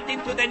survived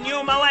into the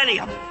new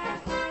millennium.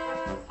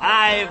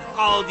 I've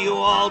called you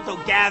all to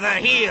gather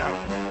here,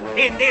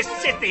 in this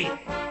city,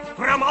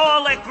 from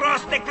all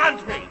across the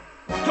country,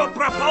 to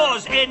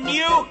propose a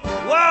new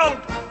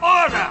world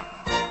order,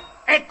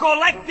 a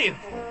collective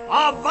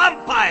of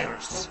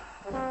vampires.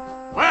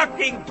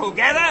 Working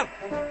together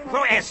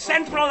through a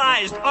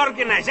centralized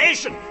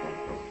organization,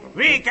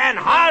 we can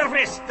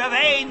harvest the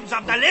veins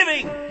of the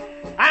living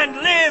and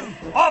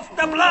live off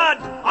the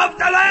blood of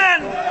the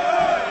land!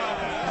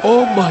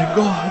 Oh my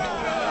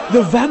God!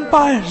 The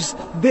vampires!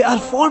 They are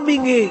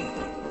forming a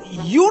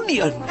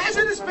union!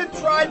 Hasn't this been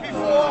tried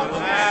before?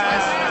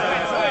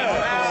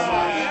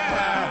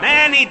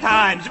 Many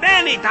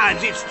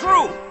times, it's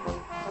true.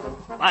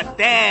 But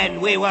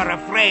then we were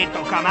afraid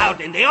to come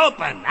out in the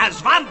open as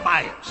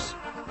vampires.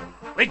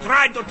 We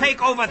tried to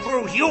take over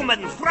through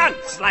human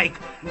fronts like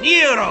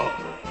Nero,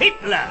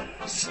 Hitler,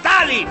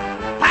 Stalin,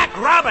 Pat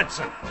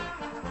Robertson.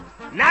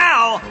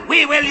 Now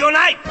we will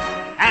unite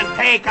and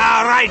take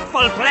our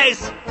rightful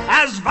place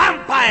as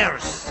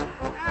vampires.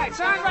 It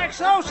sounds like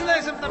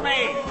socialism to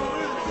me.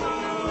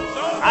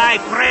 My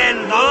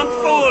friend, don't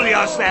fool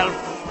yourself.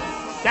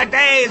 The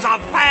days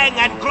of fang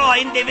and claw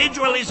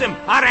individualism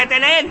are at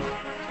an end.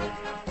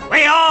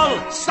 We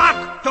all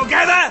suck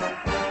together,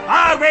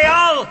 or we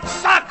all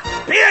suck,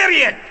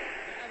 period!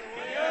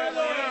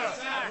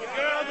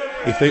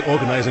 If they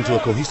organize into a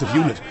cohesive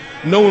unit,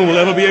 no one will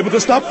ever be able to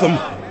stop them.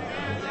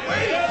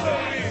 Wait!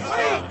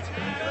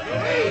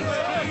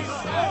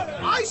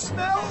 I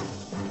smell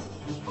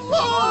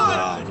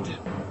blood!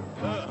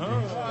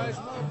 I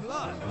smell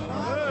blood.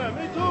 Yeah,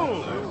 me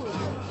too.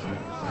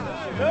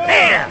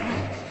 There!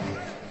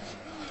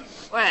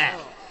 Well,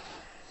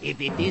 if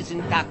it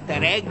isn't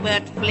Dr.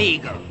 Egbert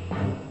Flegel.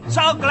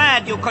 So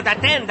glad you could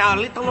attend our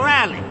little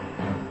rally.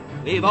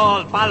 We've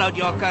all followed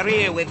your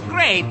career with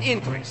great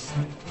interest.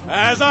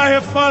 As I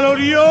have followed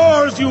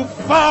yours, you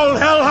foul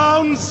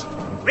hellhounds!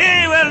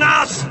 We will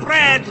now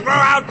spread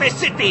throughout the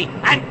city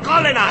and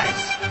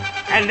colonize.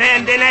 And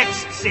then the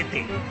next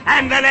city,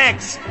 and the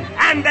next,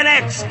 and the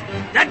next.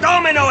 The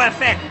domino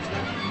effect.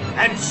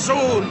 And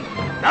soon,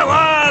 the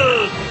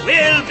world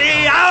will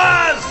be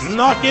ours!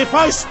 Not if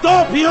I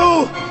stop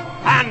you!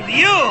 And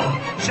you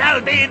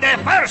shall be the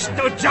first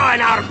to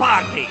join our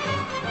party.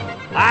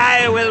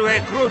 I will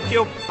recruit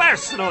you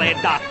personally,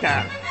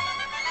 Doctor.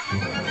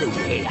 The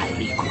way I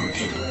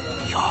recruited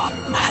your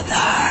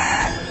mother.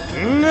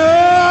 No!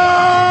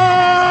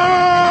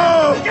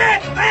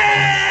 Get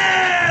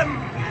them!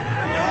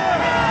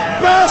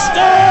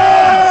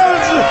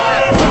 Bastards!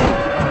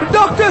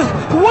 Doctor,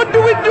 what do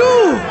we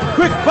do?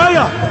 Quick,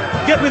 fire!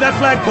 Get me that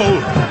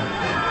flagpole.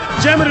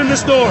 Jam it in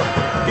this door.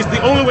 It's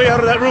the only way out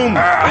of that room.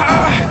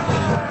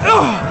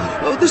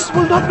 This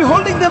will not be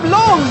holding them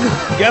long.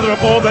 Gather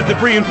up all that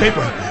debris and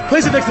paper.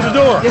 Place it next to the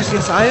door. Yes,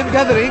 I am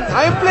gathering.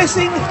 I am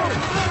placing.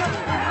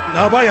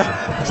 Now, Baya,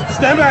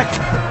 stand back.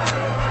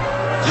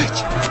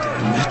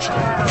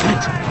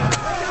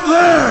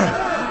 There!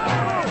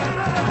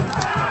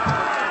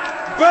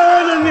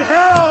 Burn in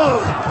hell!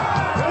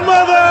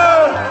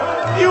 Mother!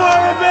 You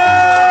are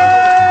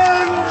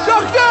avenged!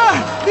 Doctor!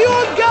 The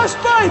old gas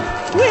pipe!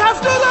 We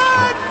have to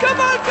run! Come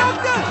on,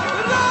 Doctor!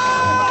 Run!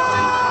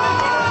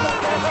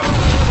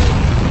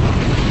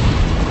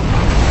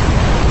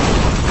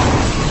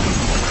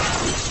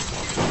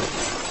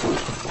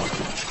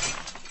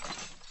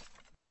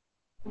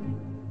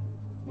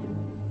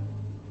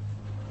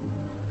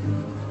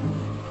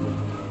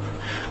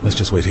 Let's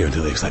just wait here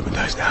until the excitement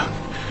dies down.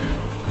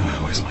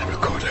 Where's my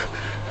recorder?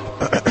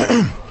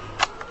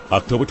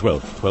 October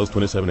 12th,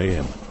 12:27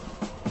 a.m.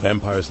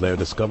 Vampire's lair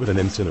discovered and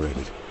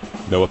incinerated.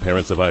 No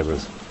apparent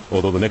survivors.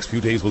 Although the next few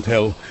days will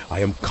tell, I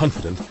am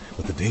confident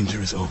that the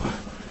danger is over.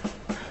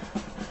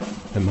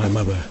 And my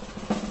mother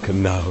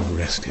can now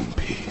rest in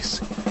peace.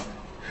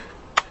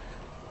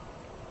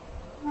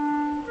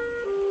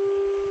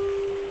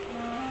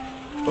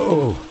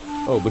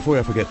 Oh, before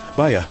I forget,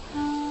 Baya,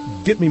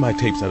 get me my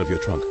tapes out of your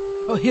trunk.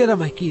 Oh, here are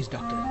my keys,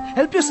 Doctor.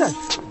 Help yourself.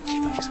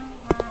 Thanks.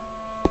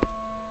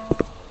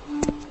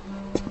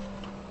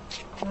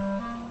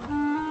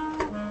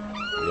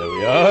 Here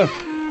we are.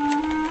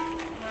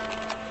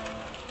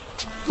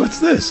 What's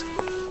this?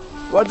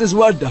 What is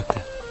what,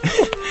 Doctor?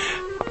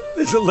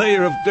 There's a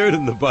layer of dirt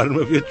in the bottom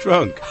of your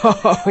trunk.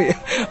 Oh, yeah.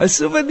 A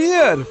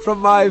souvenir from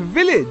my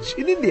village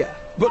in India.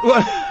 But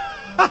what?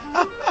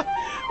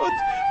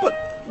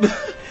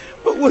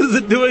 But what is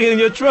it doing in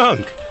your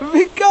trunk?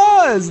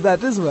 Because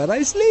that is where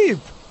I sleep.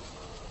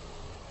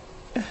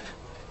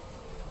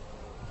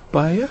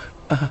 Baya?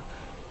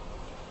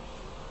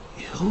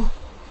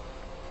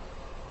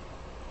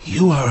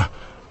 You are...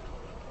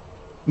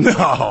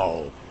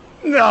 No,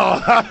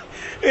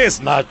 it's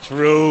not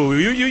true.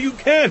 You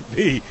can't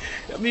be.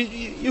 I mean,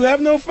 you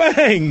have no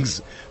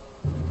fangs.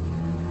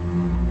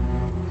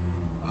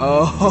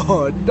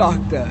 Oh,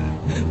 Doctor,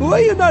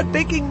 why are you not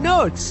taking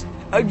notes?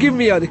 Give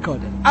me your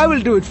recorder. I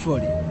will do it for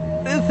you.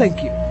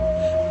 Thank you.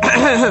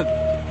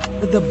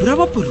 The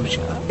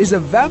Brahmapurusha is a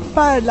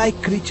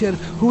vampire-like creature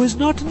who is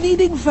not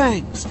needing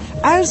fangs,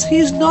 as he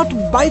is not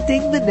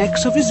biting the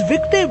necks of his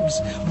victims,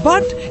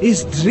 but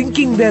is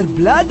drinking their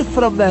blood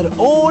from their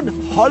own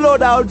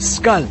hollowed-out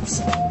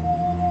skulls.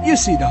 You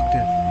see,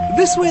 Doctor,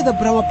 this way the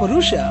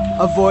Brahmapurusha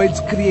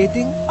avoids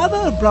creating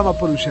other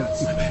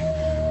Brahmapurushas.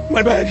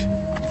 My bag!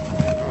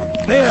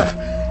 There!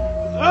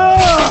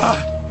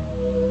 Ah!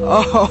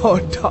 Oh,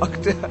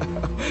 Doctor,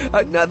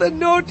 another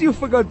note you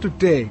forgot to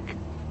take.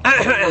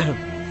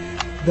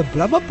 The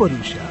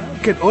Brahmapurusha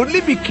can only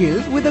be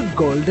killed with a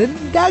golden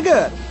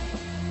dagger.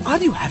 Are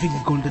you having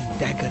a golden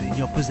dagger in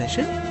your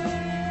possession?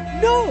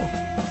 No.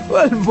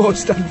 Well,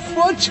 most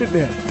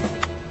unfortunate.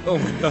 Oh,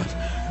 my God.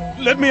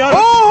 Let me out.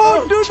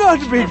 Oh, do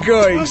not be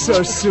going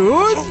so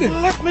soon.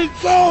 Let me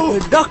go.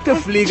 Dr.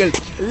 Flegel,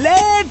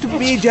 let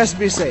me just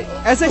be saying,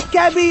 as a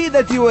cabbie,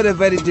 that you were a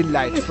very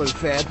delightful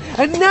fare.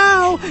 And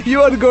now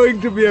you are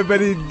going to be a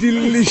very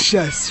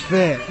delicious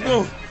fare.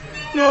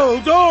 No,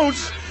 don't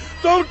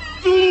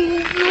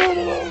do...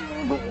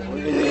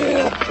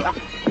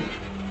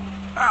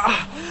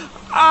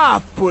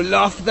 Pull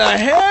off the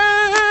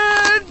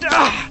head.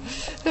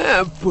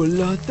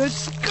 Pull out the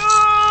skull.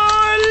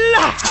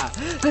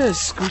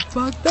 Scoop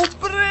out the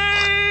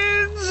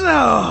brains.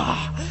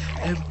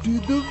 Empty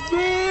the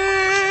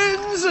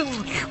veins.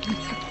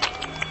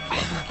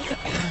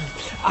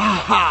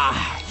 Aha!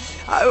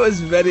 I was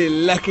very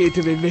lucky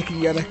to be making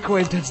your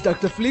acquaintance,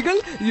 Dr. Flegel.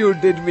 You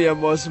did me a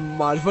most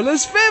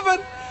marvelous favor.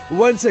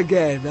 Once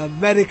again,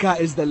 America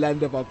is the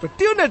land of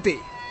opportunity.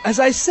 As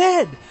I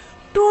said,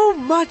 too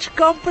much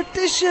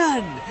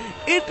competition.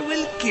 It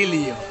will kill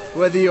you,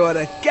 whether you are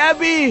a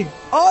cabbie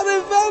or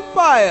a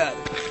vampire.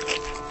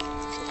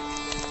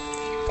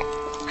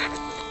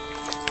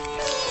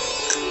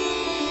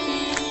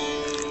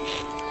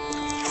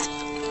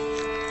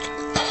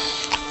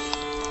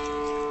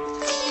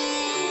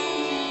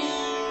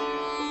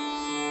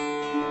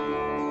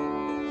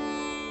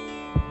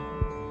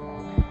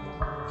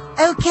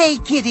 Okay,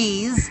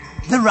 kiddies,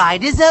 the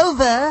ride is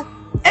over.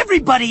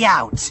 Everybody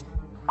out.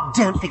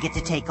 Don't forget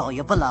to take all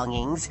your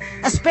belongings,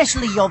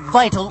 especially your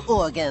vital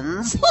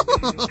organs.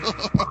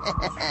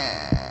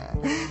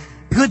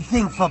 Good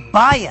thing for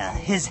Baya,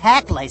 his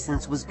hack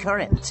license was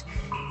current.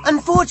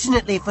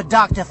 Unfortunately for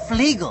Dr.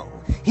 Flegel,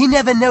 he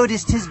never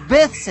noticed his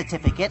birth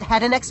certificate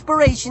had an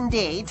expiration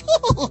date.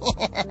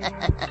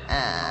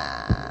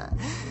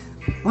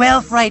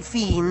 Well, Fright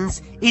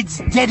Fiends, it's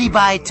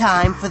Deddy-bye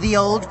time for the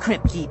old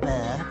Crypt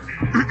Keeper.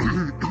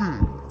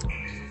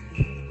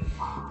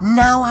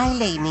 Now I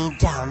lay me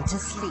down to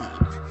sleep.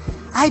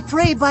 I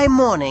pray by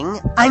morning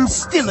I'm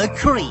still a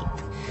creep.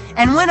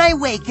 And when I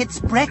wake it's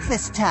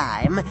breakfast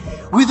time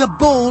with a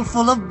bowl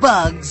full of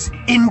bugs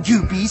in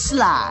goopy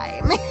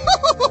slime.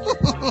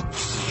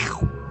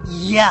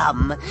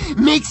 Yum!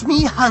 Makes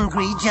me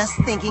hungry just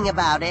thinking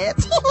about it.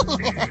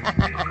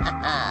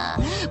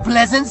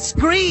 Pleasant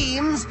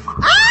screams!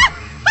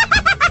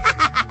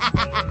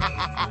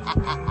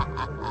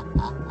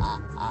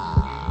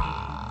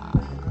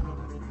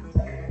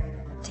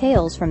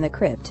 Tales from the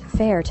Crypt,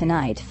 Fair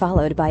Tonight,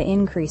 followed by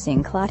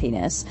Increasing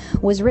Clottiness,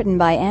 was written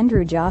by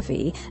Andrew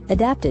Jaffe,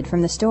 adapted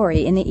from the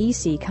story in the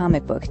EC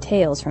comic book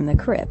Tales from the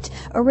Crypt,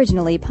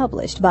 originally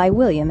published by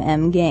William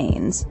M.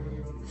 Gaines.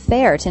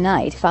 Fair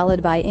Tonight,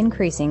 followed by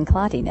Increasing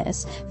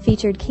Clottiness,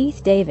 featured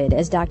Keith David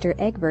as Dr.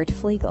 Egbert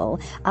Flegel,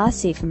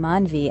 Asif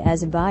Manvi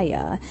as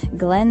Baya,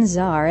 Glenn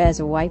Czar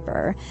as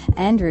Wiper,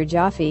 Andrew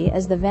Jaffe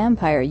as the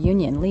Vampire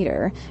Union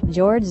leader,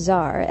 George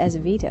Czar as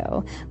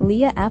Vito,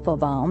 Leah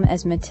Applebaum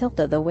as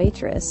Matilda the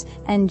waitress,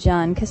 and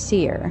John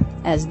Kassir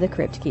as the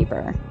Crypt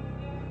Keeper.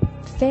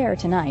 Fair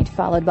Tonight,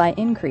 followed by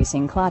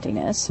Increasing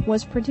Clottiness,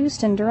 was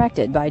produced and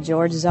directed by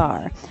George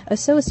Czar,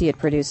 associate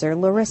producer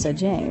Larissa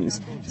James,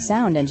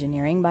 sound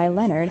engineering by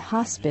Leonard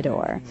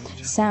Hospidor,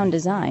 sound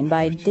design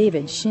by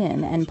David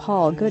Shin and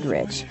Paul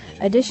Goodrich,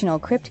 additional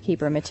Crypt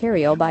Keeper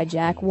material by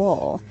Jack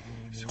Wool.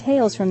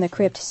 Tales from the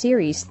Crypt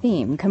series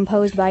theme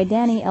composed by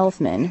Danny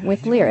Elfman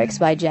with lyrics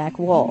by Jack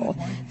Wool.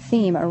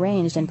 Theme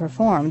arranged and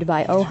performed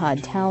by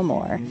Ohad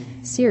Talmor.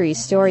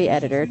 Series story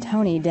editor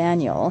Tony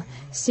Daniel.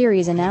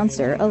 Series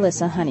announcer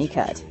Alyssa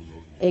Honeycutt.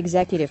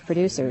 Executive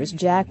producers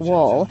Jack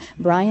Wool,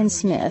 Brian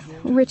Smith,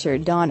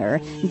 Richard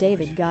Donner,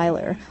 David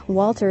Geiler,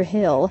 Walter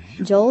Hill,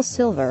 Joel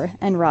Silver,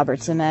 and Robert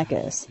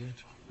Zemeckis.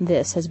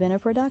 This has been a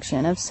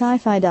production of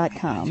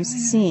Sci-Fi.com's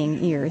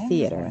Seeing Ear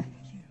Theater.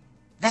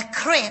 The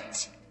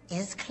crypt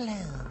is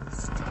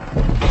closed.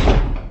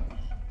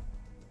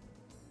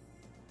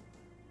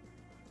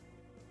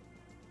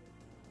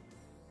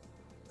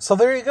 So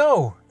there you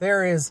go.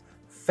 There is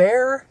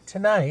Fair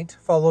Tonight,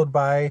 followed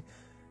by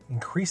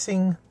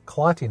Increasing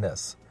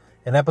Clottiness,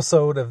 an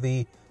episode of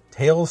the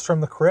Tales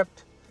from the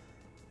Crypt,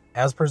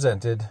 as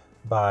presented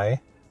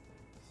by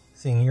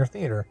Seeing Ear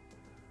Theater.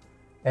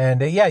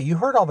 And yeah, you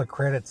heard all the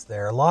credits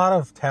there. A lot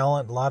of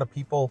talent, a lot of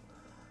people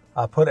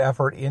put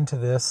effort into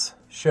this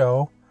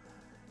show.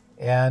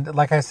 And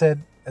like I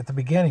said at the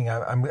beginning,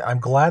 I'm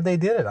glad they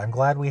did it. I'm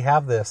glad we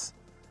have this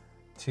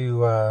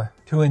to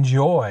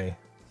enjoy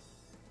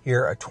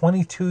here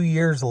 22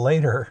 years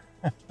later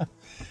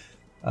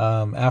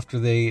after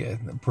they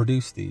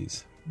produced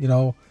these. You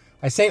know,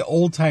 I say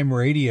old time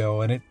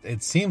radio, and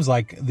it seems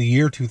like the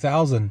year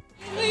 2000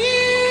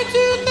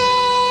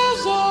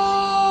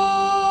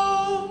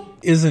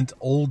 isn't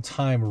old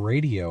time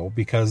radio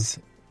because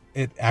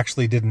it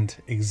actually didn't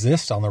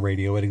exist on the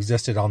radio. It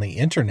existed on the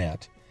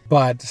internet.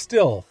 But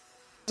still,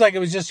 it's like it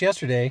was just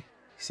yesterday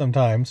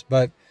sometimes.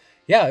 But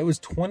yeah, it was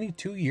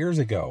 22 years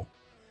ago.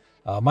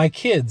 My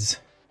kids,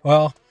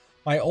 well,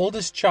 my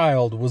oldest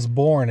child was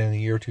born in the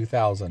year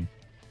 2000.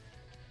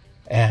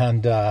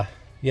 And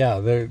yeah,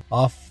 they're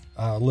off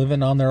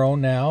living on their own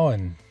now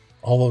and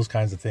all those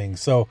kinds of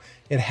things. So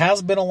it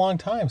has been a long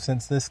time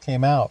since this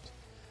came out.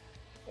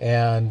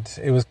 And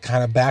it was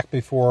kind of back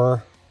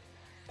before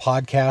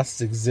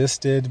podcasts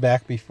existed,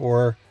 back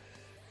before,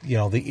 you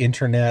know, the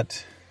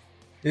internet.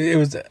 It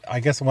was, I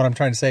guess what I'm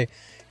trying to say,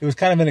 it was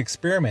kind of an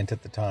experiment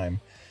at the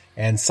time.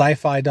 And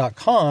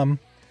Sci-Fi.com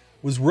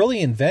was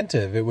really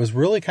inventive. It was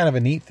really kind of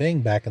a neat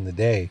thing back in the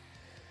day.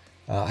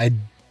 I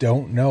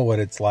don't know what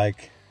it's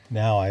like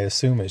now. I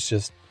assume it's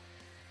just,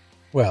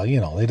 well, you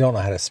know, they don't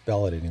know how to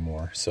spell it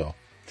anymore. So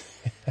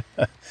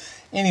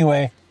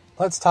anyway,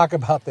 let's talk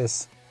about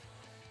this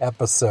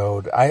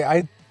episode.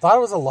 I thought it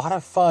was a lot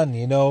of fun.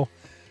 You know,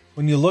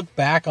 when you look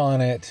back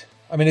on it,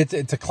 I mean,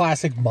 it's a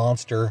classic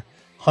monster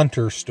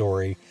hunter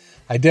story.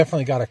 I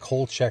definitely got a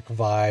Kolchak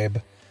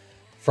vibe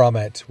from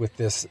it with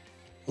this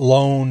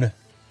lone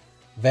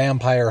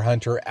vampire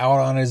hunter out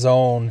on his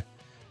own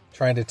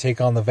trying to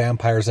take on the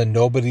vampires and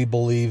nobody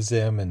believes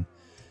him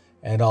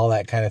and all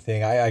that kind of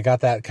thing. I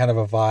got that kind of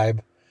a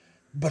vibe.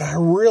 But I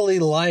really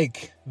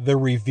like the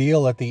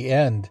reveal at the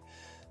end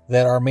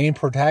that our main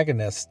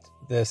protagonist,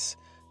 this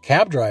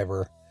cab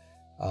driver,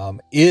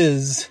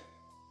 is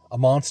a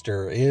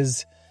monster,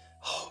 is,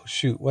 oh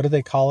shoot, what do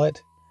they call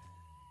it?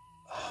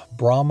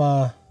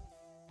 Brahma.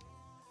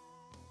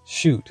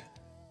 Shoot.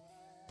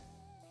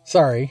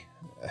 Sorry.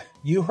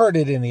 You heard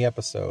it in the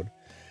episode.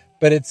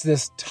 But it's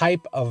this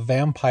type of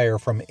vampire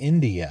from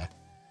India.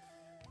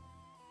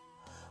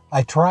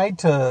 I tried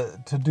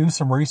to do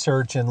some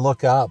research and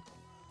look up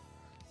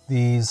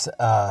these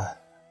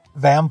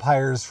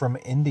vampires from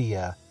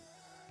India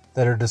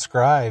that are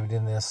described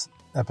in this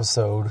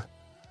episode.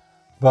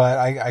 But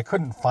I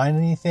couldn't find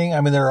anything.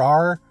 I mean, there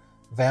are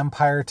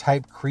vampire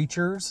type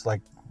creatures,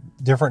 like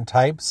different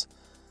types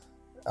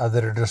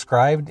that are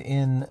described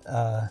in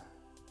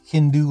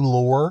Hindu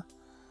lore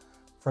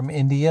from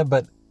India,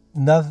 but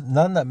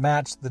none that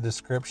matched the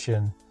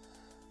description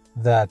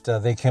that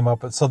they came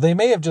up with. So they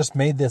may have just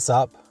made this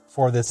up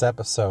for this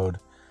episode.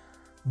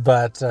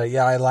 But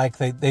yeah, I like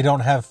they don't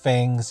have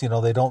fangs. You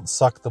know, they don't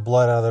suck the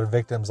blood out of their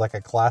victims like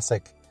a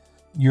classic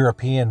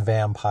European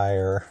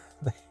vampire.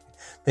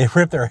 They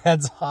rip their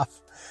heads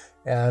off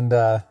and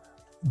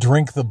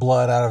drink the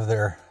blood out of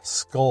their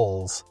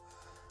skulls.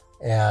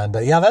 And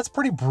that's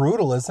pretty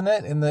brutal, isn't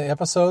it? In the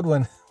episode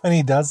when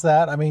he does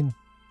that, I mean,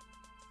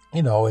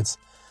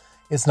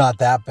 it's not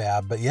that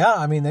bad, but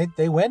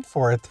they went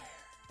for it.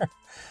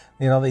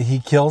 He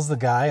kills the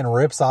guy and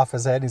rips off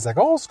his head. He's like,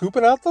 oh,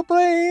 scooping out the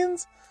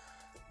brains.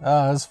 It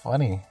was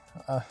funny.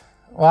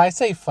 Well, I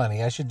say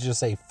funny. I should just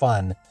say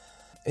fun.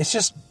 It's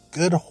just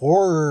good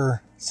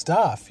horror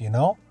stuff,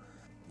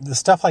 The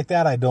stuff like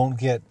that I don't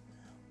get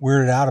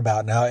weirded out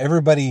about. Now,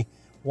 everybody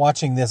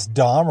watching this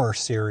Dahmer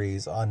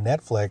series on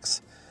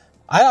Netflix,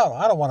 I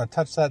don't want to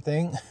touch that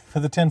thing for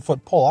the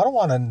 10-foot pole. I don't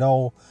want to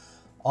know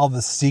all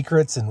the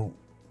secrets and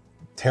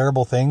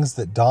terrible things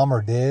that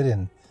Dahmer did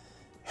and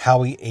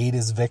how he ate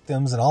his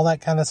victims and all that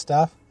kind of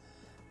stuff.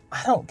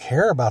 I don't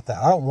care about that.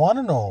 I don't want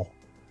to know.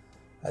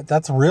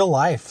 That's real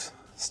life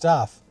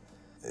stuff.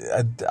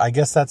 I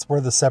guess that's where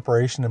the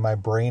separation in my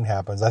brain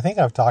happens. I think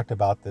I've talked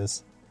about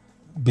this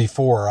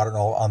before. I don't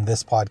know, on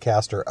this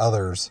podcast or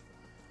others.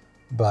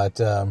 But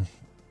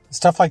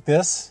stuff like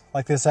this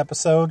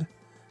episode,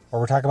 where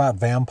we're talking about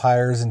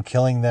vampires and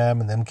killing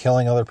them and them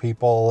killing other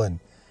people. And,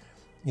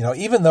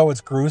 even though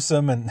it's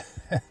gruesome and,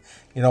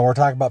 we're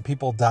talking about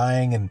people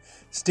dying and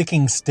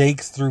sticking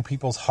stakes through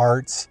people's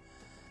hearts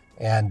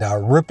and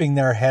ripping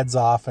their heads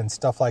off and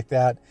stuff like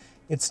that,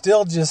 it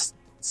still just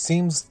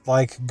seems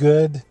like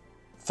good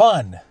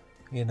fun,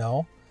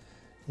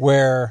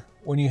 where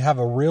when you have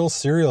a real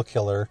serial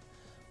killer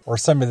or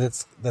somebody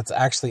that's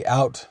actually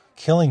out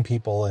killing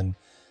people and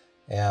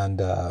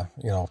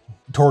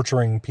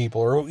torturing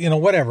people or,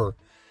 whatever,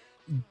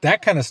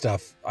 that kind of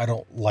stuff I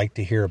don't like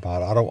to hear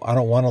about. I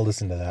don't want to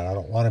listen to that. I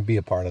don't want to be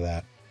a part of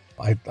that.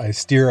 I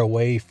steer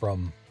away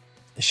from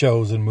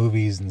shows and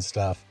movies and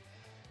stuff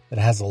that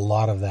has a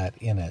lot of that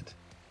in it.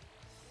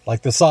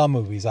 Like the Saw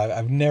movies,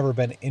 I've never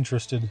been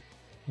interested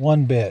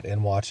one bit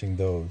in watching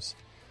those.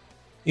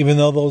 Even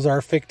though those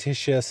are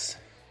fictitious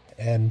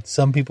and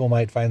some people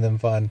might find them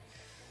fun,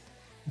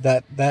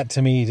 that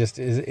to me just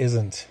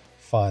isn't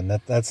fun.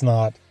 That's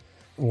not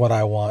what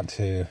I want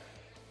to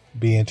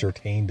be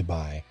entertained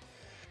by.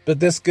 But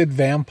this good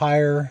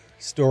vampire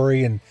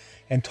story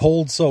and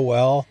told so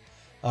well.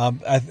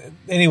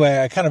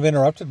 Anyway, I kind of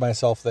interrupted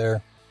myself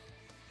there.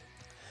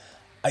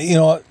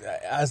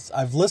 As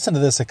I've listened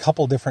to this a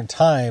couple different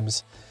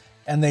times,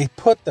 and they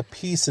put the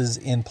pieces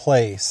in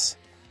place,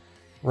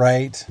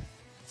 right?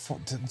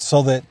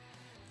 So that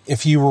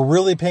if you were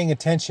really paying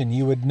attention,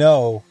 you would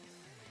know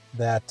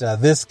that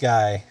this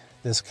guy,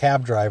 this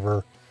cab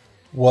driver,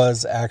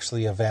 was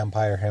actually a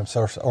vampire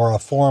himself, or a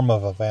form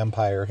of a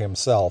vampire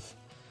himself.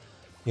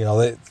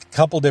 A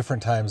couple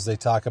different times they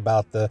talk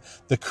about the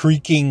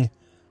creaking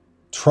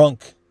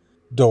trunk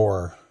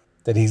door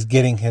that he's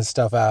getting his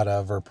stuff out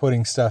of or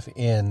putting stuff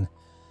in.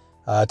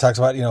 Talks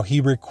about,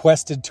 he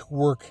requested to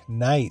work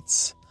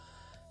nights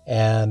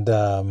and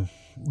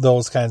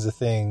those kinds of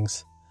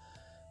things.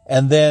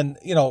 And then,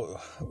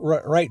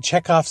 right,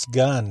 Chekhov's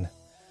gun,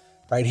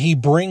 right? He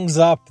brings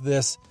up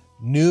this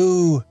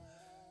new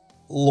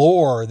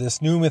lore,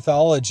 this new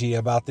mythology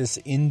about this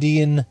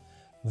Indian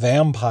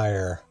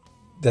vampire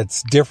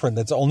that's different,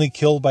 that's only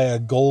killed by a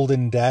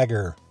golden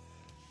dagger,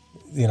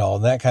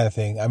 and that kind of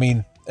thing. I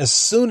mean, as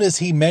soon as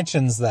he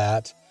mentions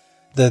that,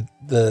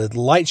 the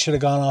light should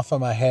have gone off in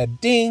my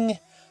head. Ding!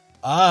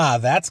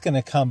 That's going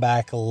to come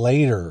back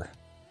later.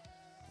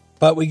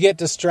 But we get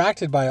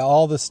distracted by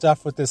all the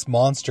stuff with this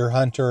monster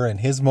hunter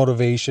and his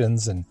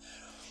motivations and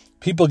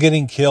people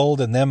getting killed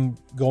and them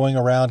going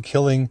around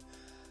killing,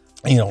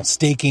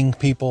 staking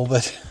people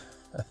that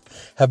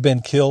have been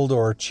killed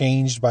or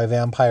changed by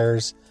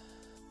vampires.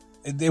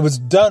 It was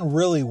done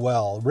really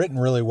well, written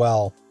really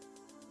well,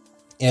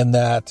 in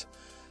that,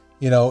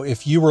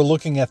 if you were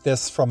looking at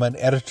this from an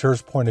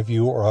editor's point of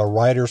view or a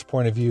writer's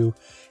point of view,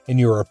 and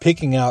you were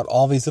picking out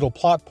all these little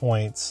plot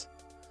points,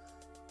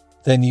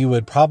 then you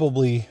would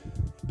probably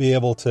be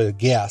able to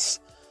guess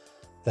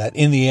that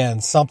in the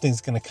end, something's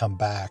going to come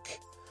back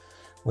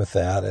with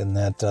that. And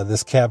that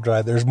this cab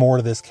driver, there's more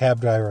to this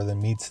cab driver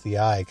than meets the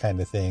eye kind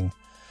of thing.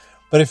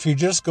 But if you're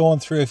just going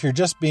through, if you're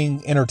just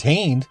being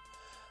entertained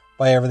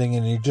by everything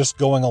and you're just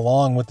going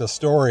along with the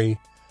story,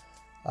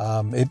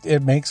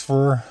 it makes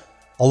for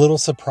a little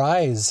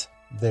surprise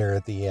there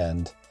at the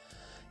end.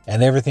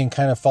 And everything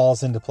kind of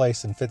falls into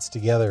place and fits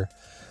together.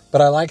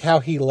 But I like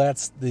how he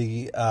lets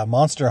the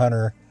monster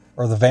hunter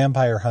or the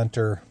vampire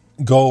hunter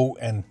go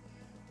and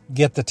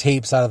get the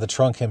tapes out of the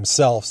trunk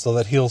himself so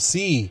that he'll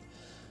see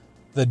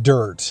the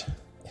dirt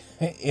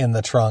in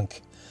the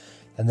trunk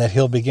and that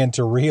he'll begin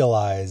to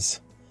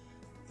realize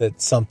that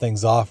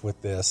something's off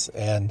with this.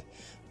 And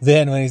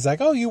then when he's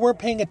like, oh, you weren't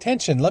paying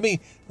attention, let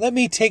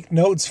me take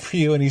notes for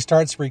you. And he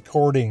starts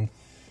recording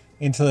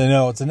into the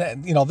notes.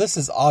 And this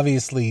is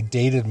obviously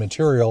dated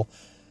material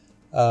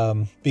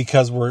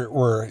because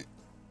we're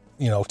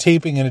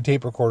taping into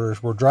tape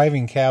recorders. We're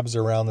driving cabs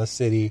around the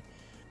city.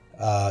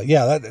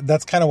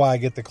 That's kind of why I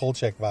get the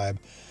Kolchak vibe.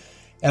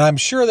 And I'm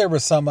sure there were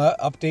some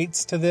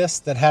updates to this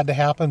that had to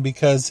happen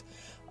because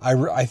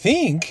I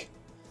think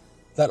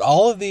that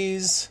all of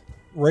these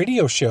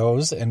radio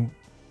shows and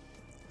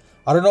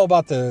I don't know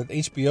about the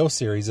HBO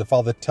series, if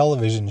all the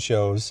television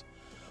shows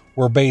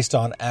were based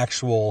on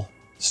actual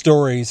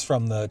stories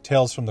from the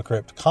Tales from the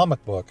Crypt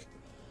comic book.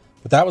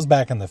 But that was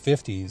back in the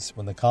 50s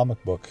when the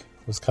comic book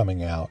was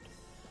coming out.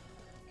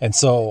 And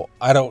so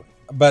I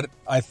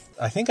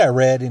think I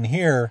read in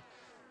here,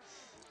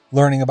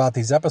 learning about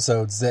these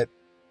episodes, that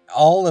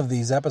all of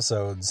these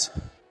episodes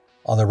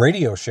on the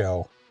radio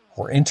show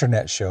or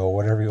internet show,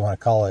 whatever you want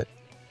to call it,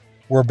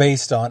 were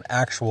based on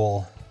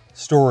actual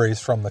stories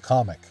from the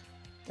comic.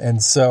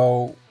 And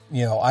so,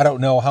 I don't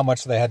know how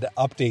much they had to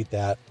update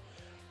that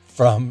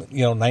from,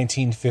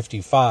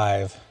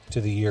 1955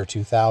 to the year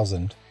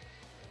 2000.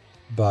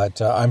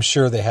 But I'm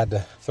sure they had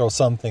to throw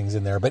some things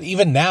in there. But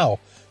even now,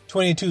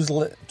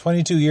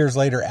 22 years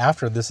later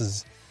after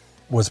this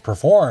was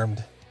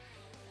performed,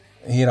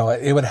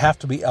 it would have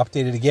to be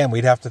updated again.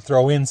 We'd have to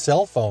throw in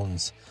cell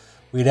phones.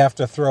 We'd have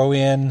to throw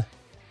in,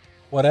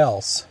 what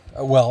else?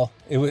 Well,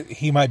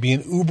 he might be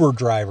an Uber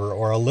driver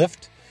or a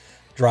Lyft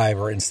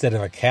driver instead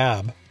of a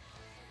cab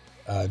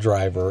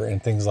driver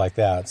and things like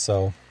that.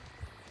 So,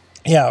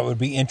 yeah, it would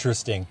be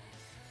interesting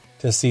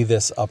to see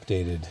this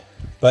updated.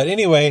 But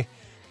anyway,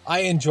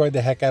 I enjoyed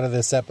the heck out of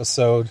this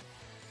episode.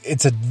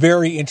 It's a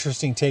very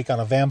interesting take on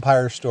a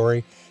vampire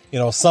story.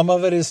 Some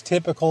of it is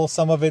typical.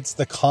 Some of it's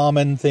the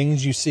common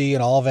things you see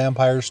in all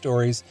vampire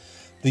stories.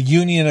 The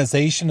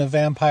unionization of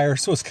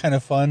vampires was kind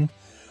of fun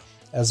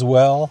as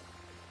well.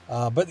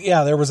 But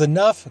yeah, there was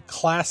enough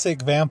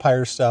classic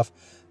vampire stuff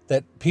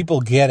that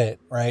people get it,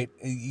 right?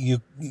 You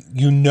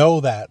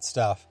know that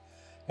stuff.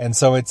 And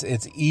so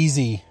it's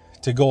easy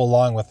to go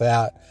along with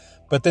that.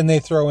 But then they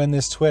throw in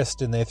this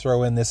twist and they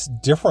throw in this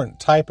different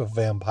type of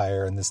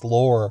vampire and this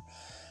lore.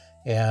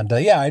 And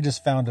I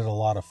just found it a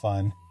lot of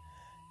fun.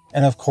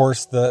 And of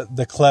course,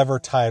 the clever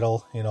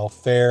title,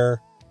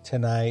 Fare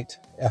Tonight,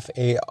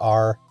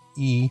 Fare,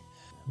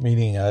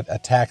 meaning a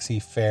taxi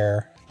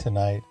fare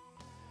tonight.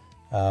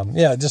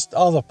 Just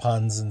all the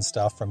puns and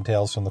stuff from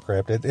Tales from the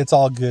Crypt. It's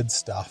all good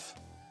stuff.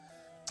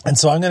 And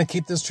so I'm going to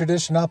keep this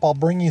tradition up. I'll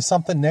bring you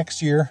something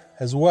next year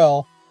as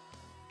well.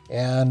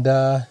 And,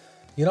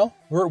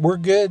 we're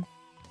good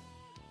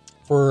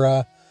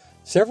for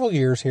several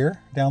years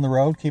here down the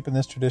road, keeping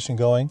this tradition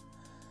going.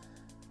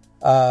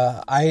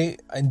 I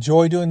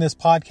enjoy doing this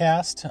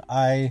podcast.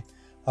 I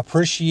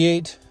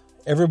appreciate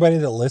everybody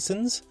that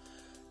listens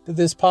to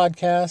this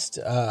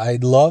podcast. I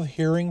love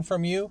hearing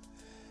from you.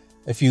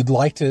 If you'd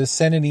like to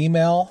send an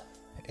email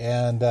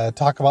and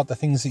talk about the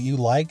things that you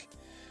like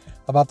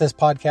about this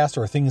podcast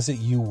or things that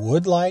you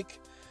would like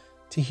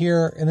to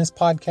hear in this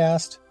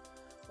podcast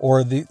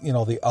or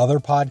the other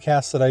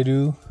podcasts that I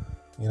do,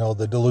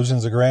 the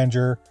Delusions of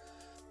Grandeur,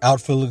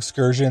 Outfield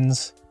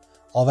Excursions,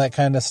 all that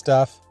kind of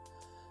stuff.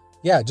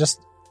 Yeah, just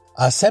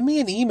send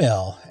me an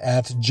email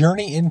at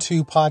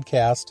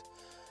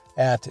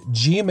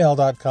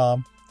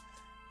journeyintopodcast@gmail.com.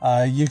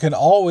 You can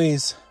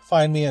always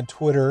find me on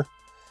Twitter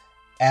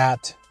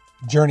at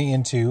Journey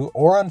Into,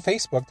 or on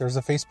Facebook. There's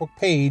a Facebook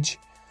page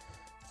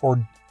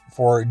for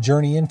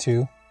Journey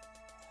Into,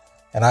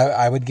 and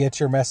I would get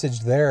your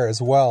message there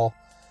as well.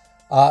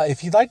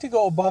 If you'd like to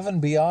go above and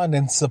beyond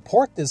and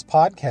support this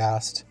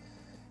podcast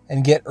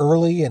and get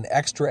early and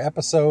extra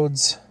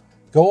episodes,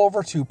 go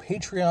over to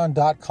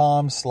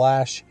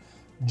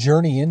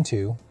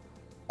patreon.com/journeyinto.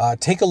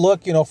 Take a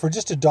look, for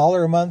just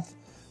 $1 a month,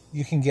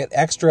 you can get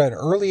extra and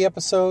early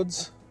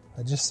episodes.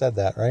 I just said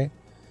that, right?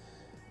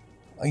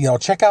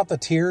 Check out the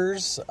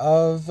tiers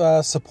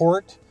of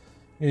support.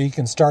 You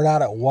can start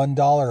out at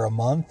 $1 a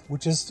month,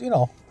 which is,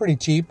 pretty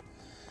cheap.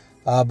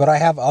 But I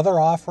have other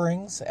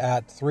offerings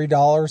at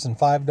 $3 and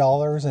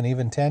 $5 and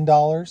even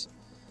 $10.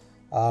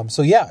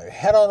 So yeah,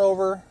 head on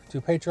over to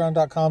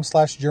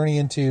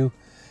patreon.com/journeyinto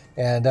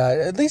and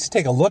at least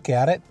take a look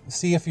at it.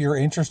 See if you're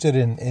interested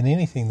in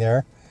anything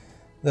there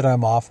that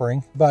I'm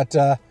offering. But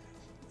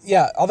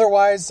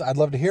otherwise, I'd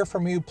love to hear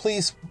from you.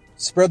 Please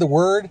spread the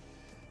word.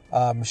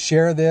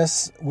 Share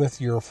this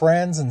with your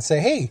friends and say,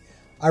 hey,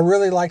 I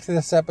really liked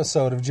this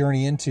episode of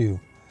Journey Into.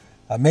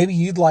 Maybe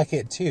you'd like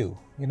it too.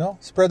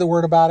 Spread the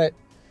word about it.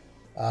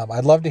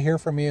 I'd love to hear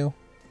from you.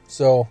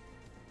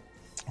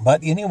 But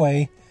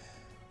anyway,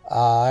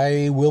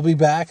 I will be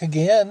back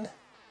again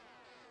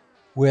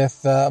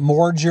with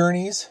more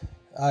journeys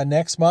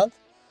next month.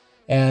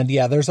 And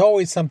yeah, there's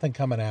always something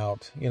coming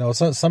out.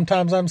 So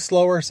sometimes I'm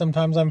slower,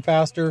 sometimes I'm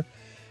faster.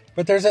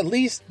 But there's at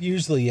least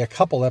usually a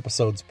couple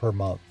episodes per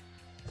month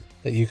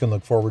that you can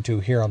look forward to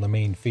here on the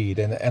main feed,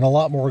 and a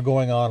lot more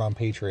going on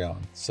Patreon.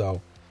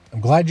 So I'm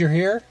glad you're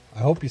here. I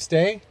hope you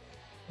stay,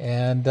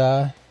 and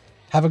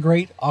have a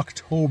great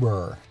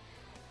October.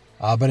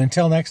 But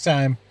until next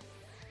time,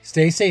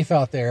 stay safe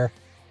out there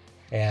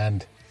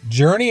and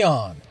journey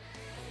on.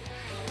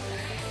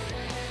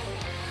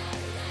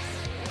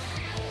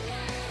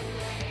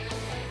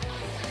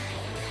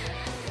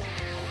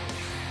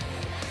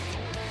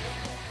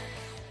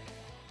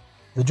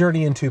 The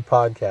Journey Into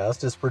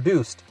podcast is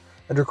produced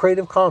under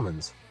Creative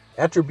Commons,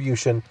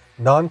 Attribution,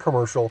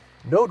 Non-Commercial,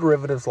 No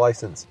Derivatives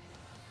License,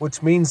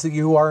 which means that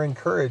you are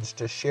encouraged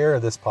to share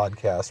this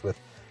podcast with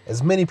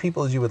as many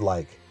people as you would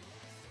like.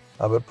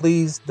 But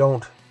please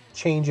don't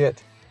change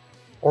it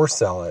or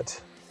sell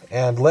it.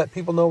 And let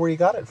people know where you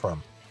got it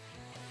from.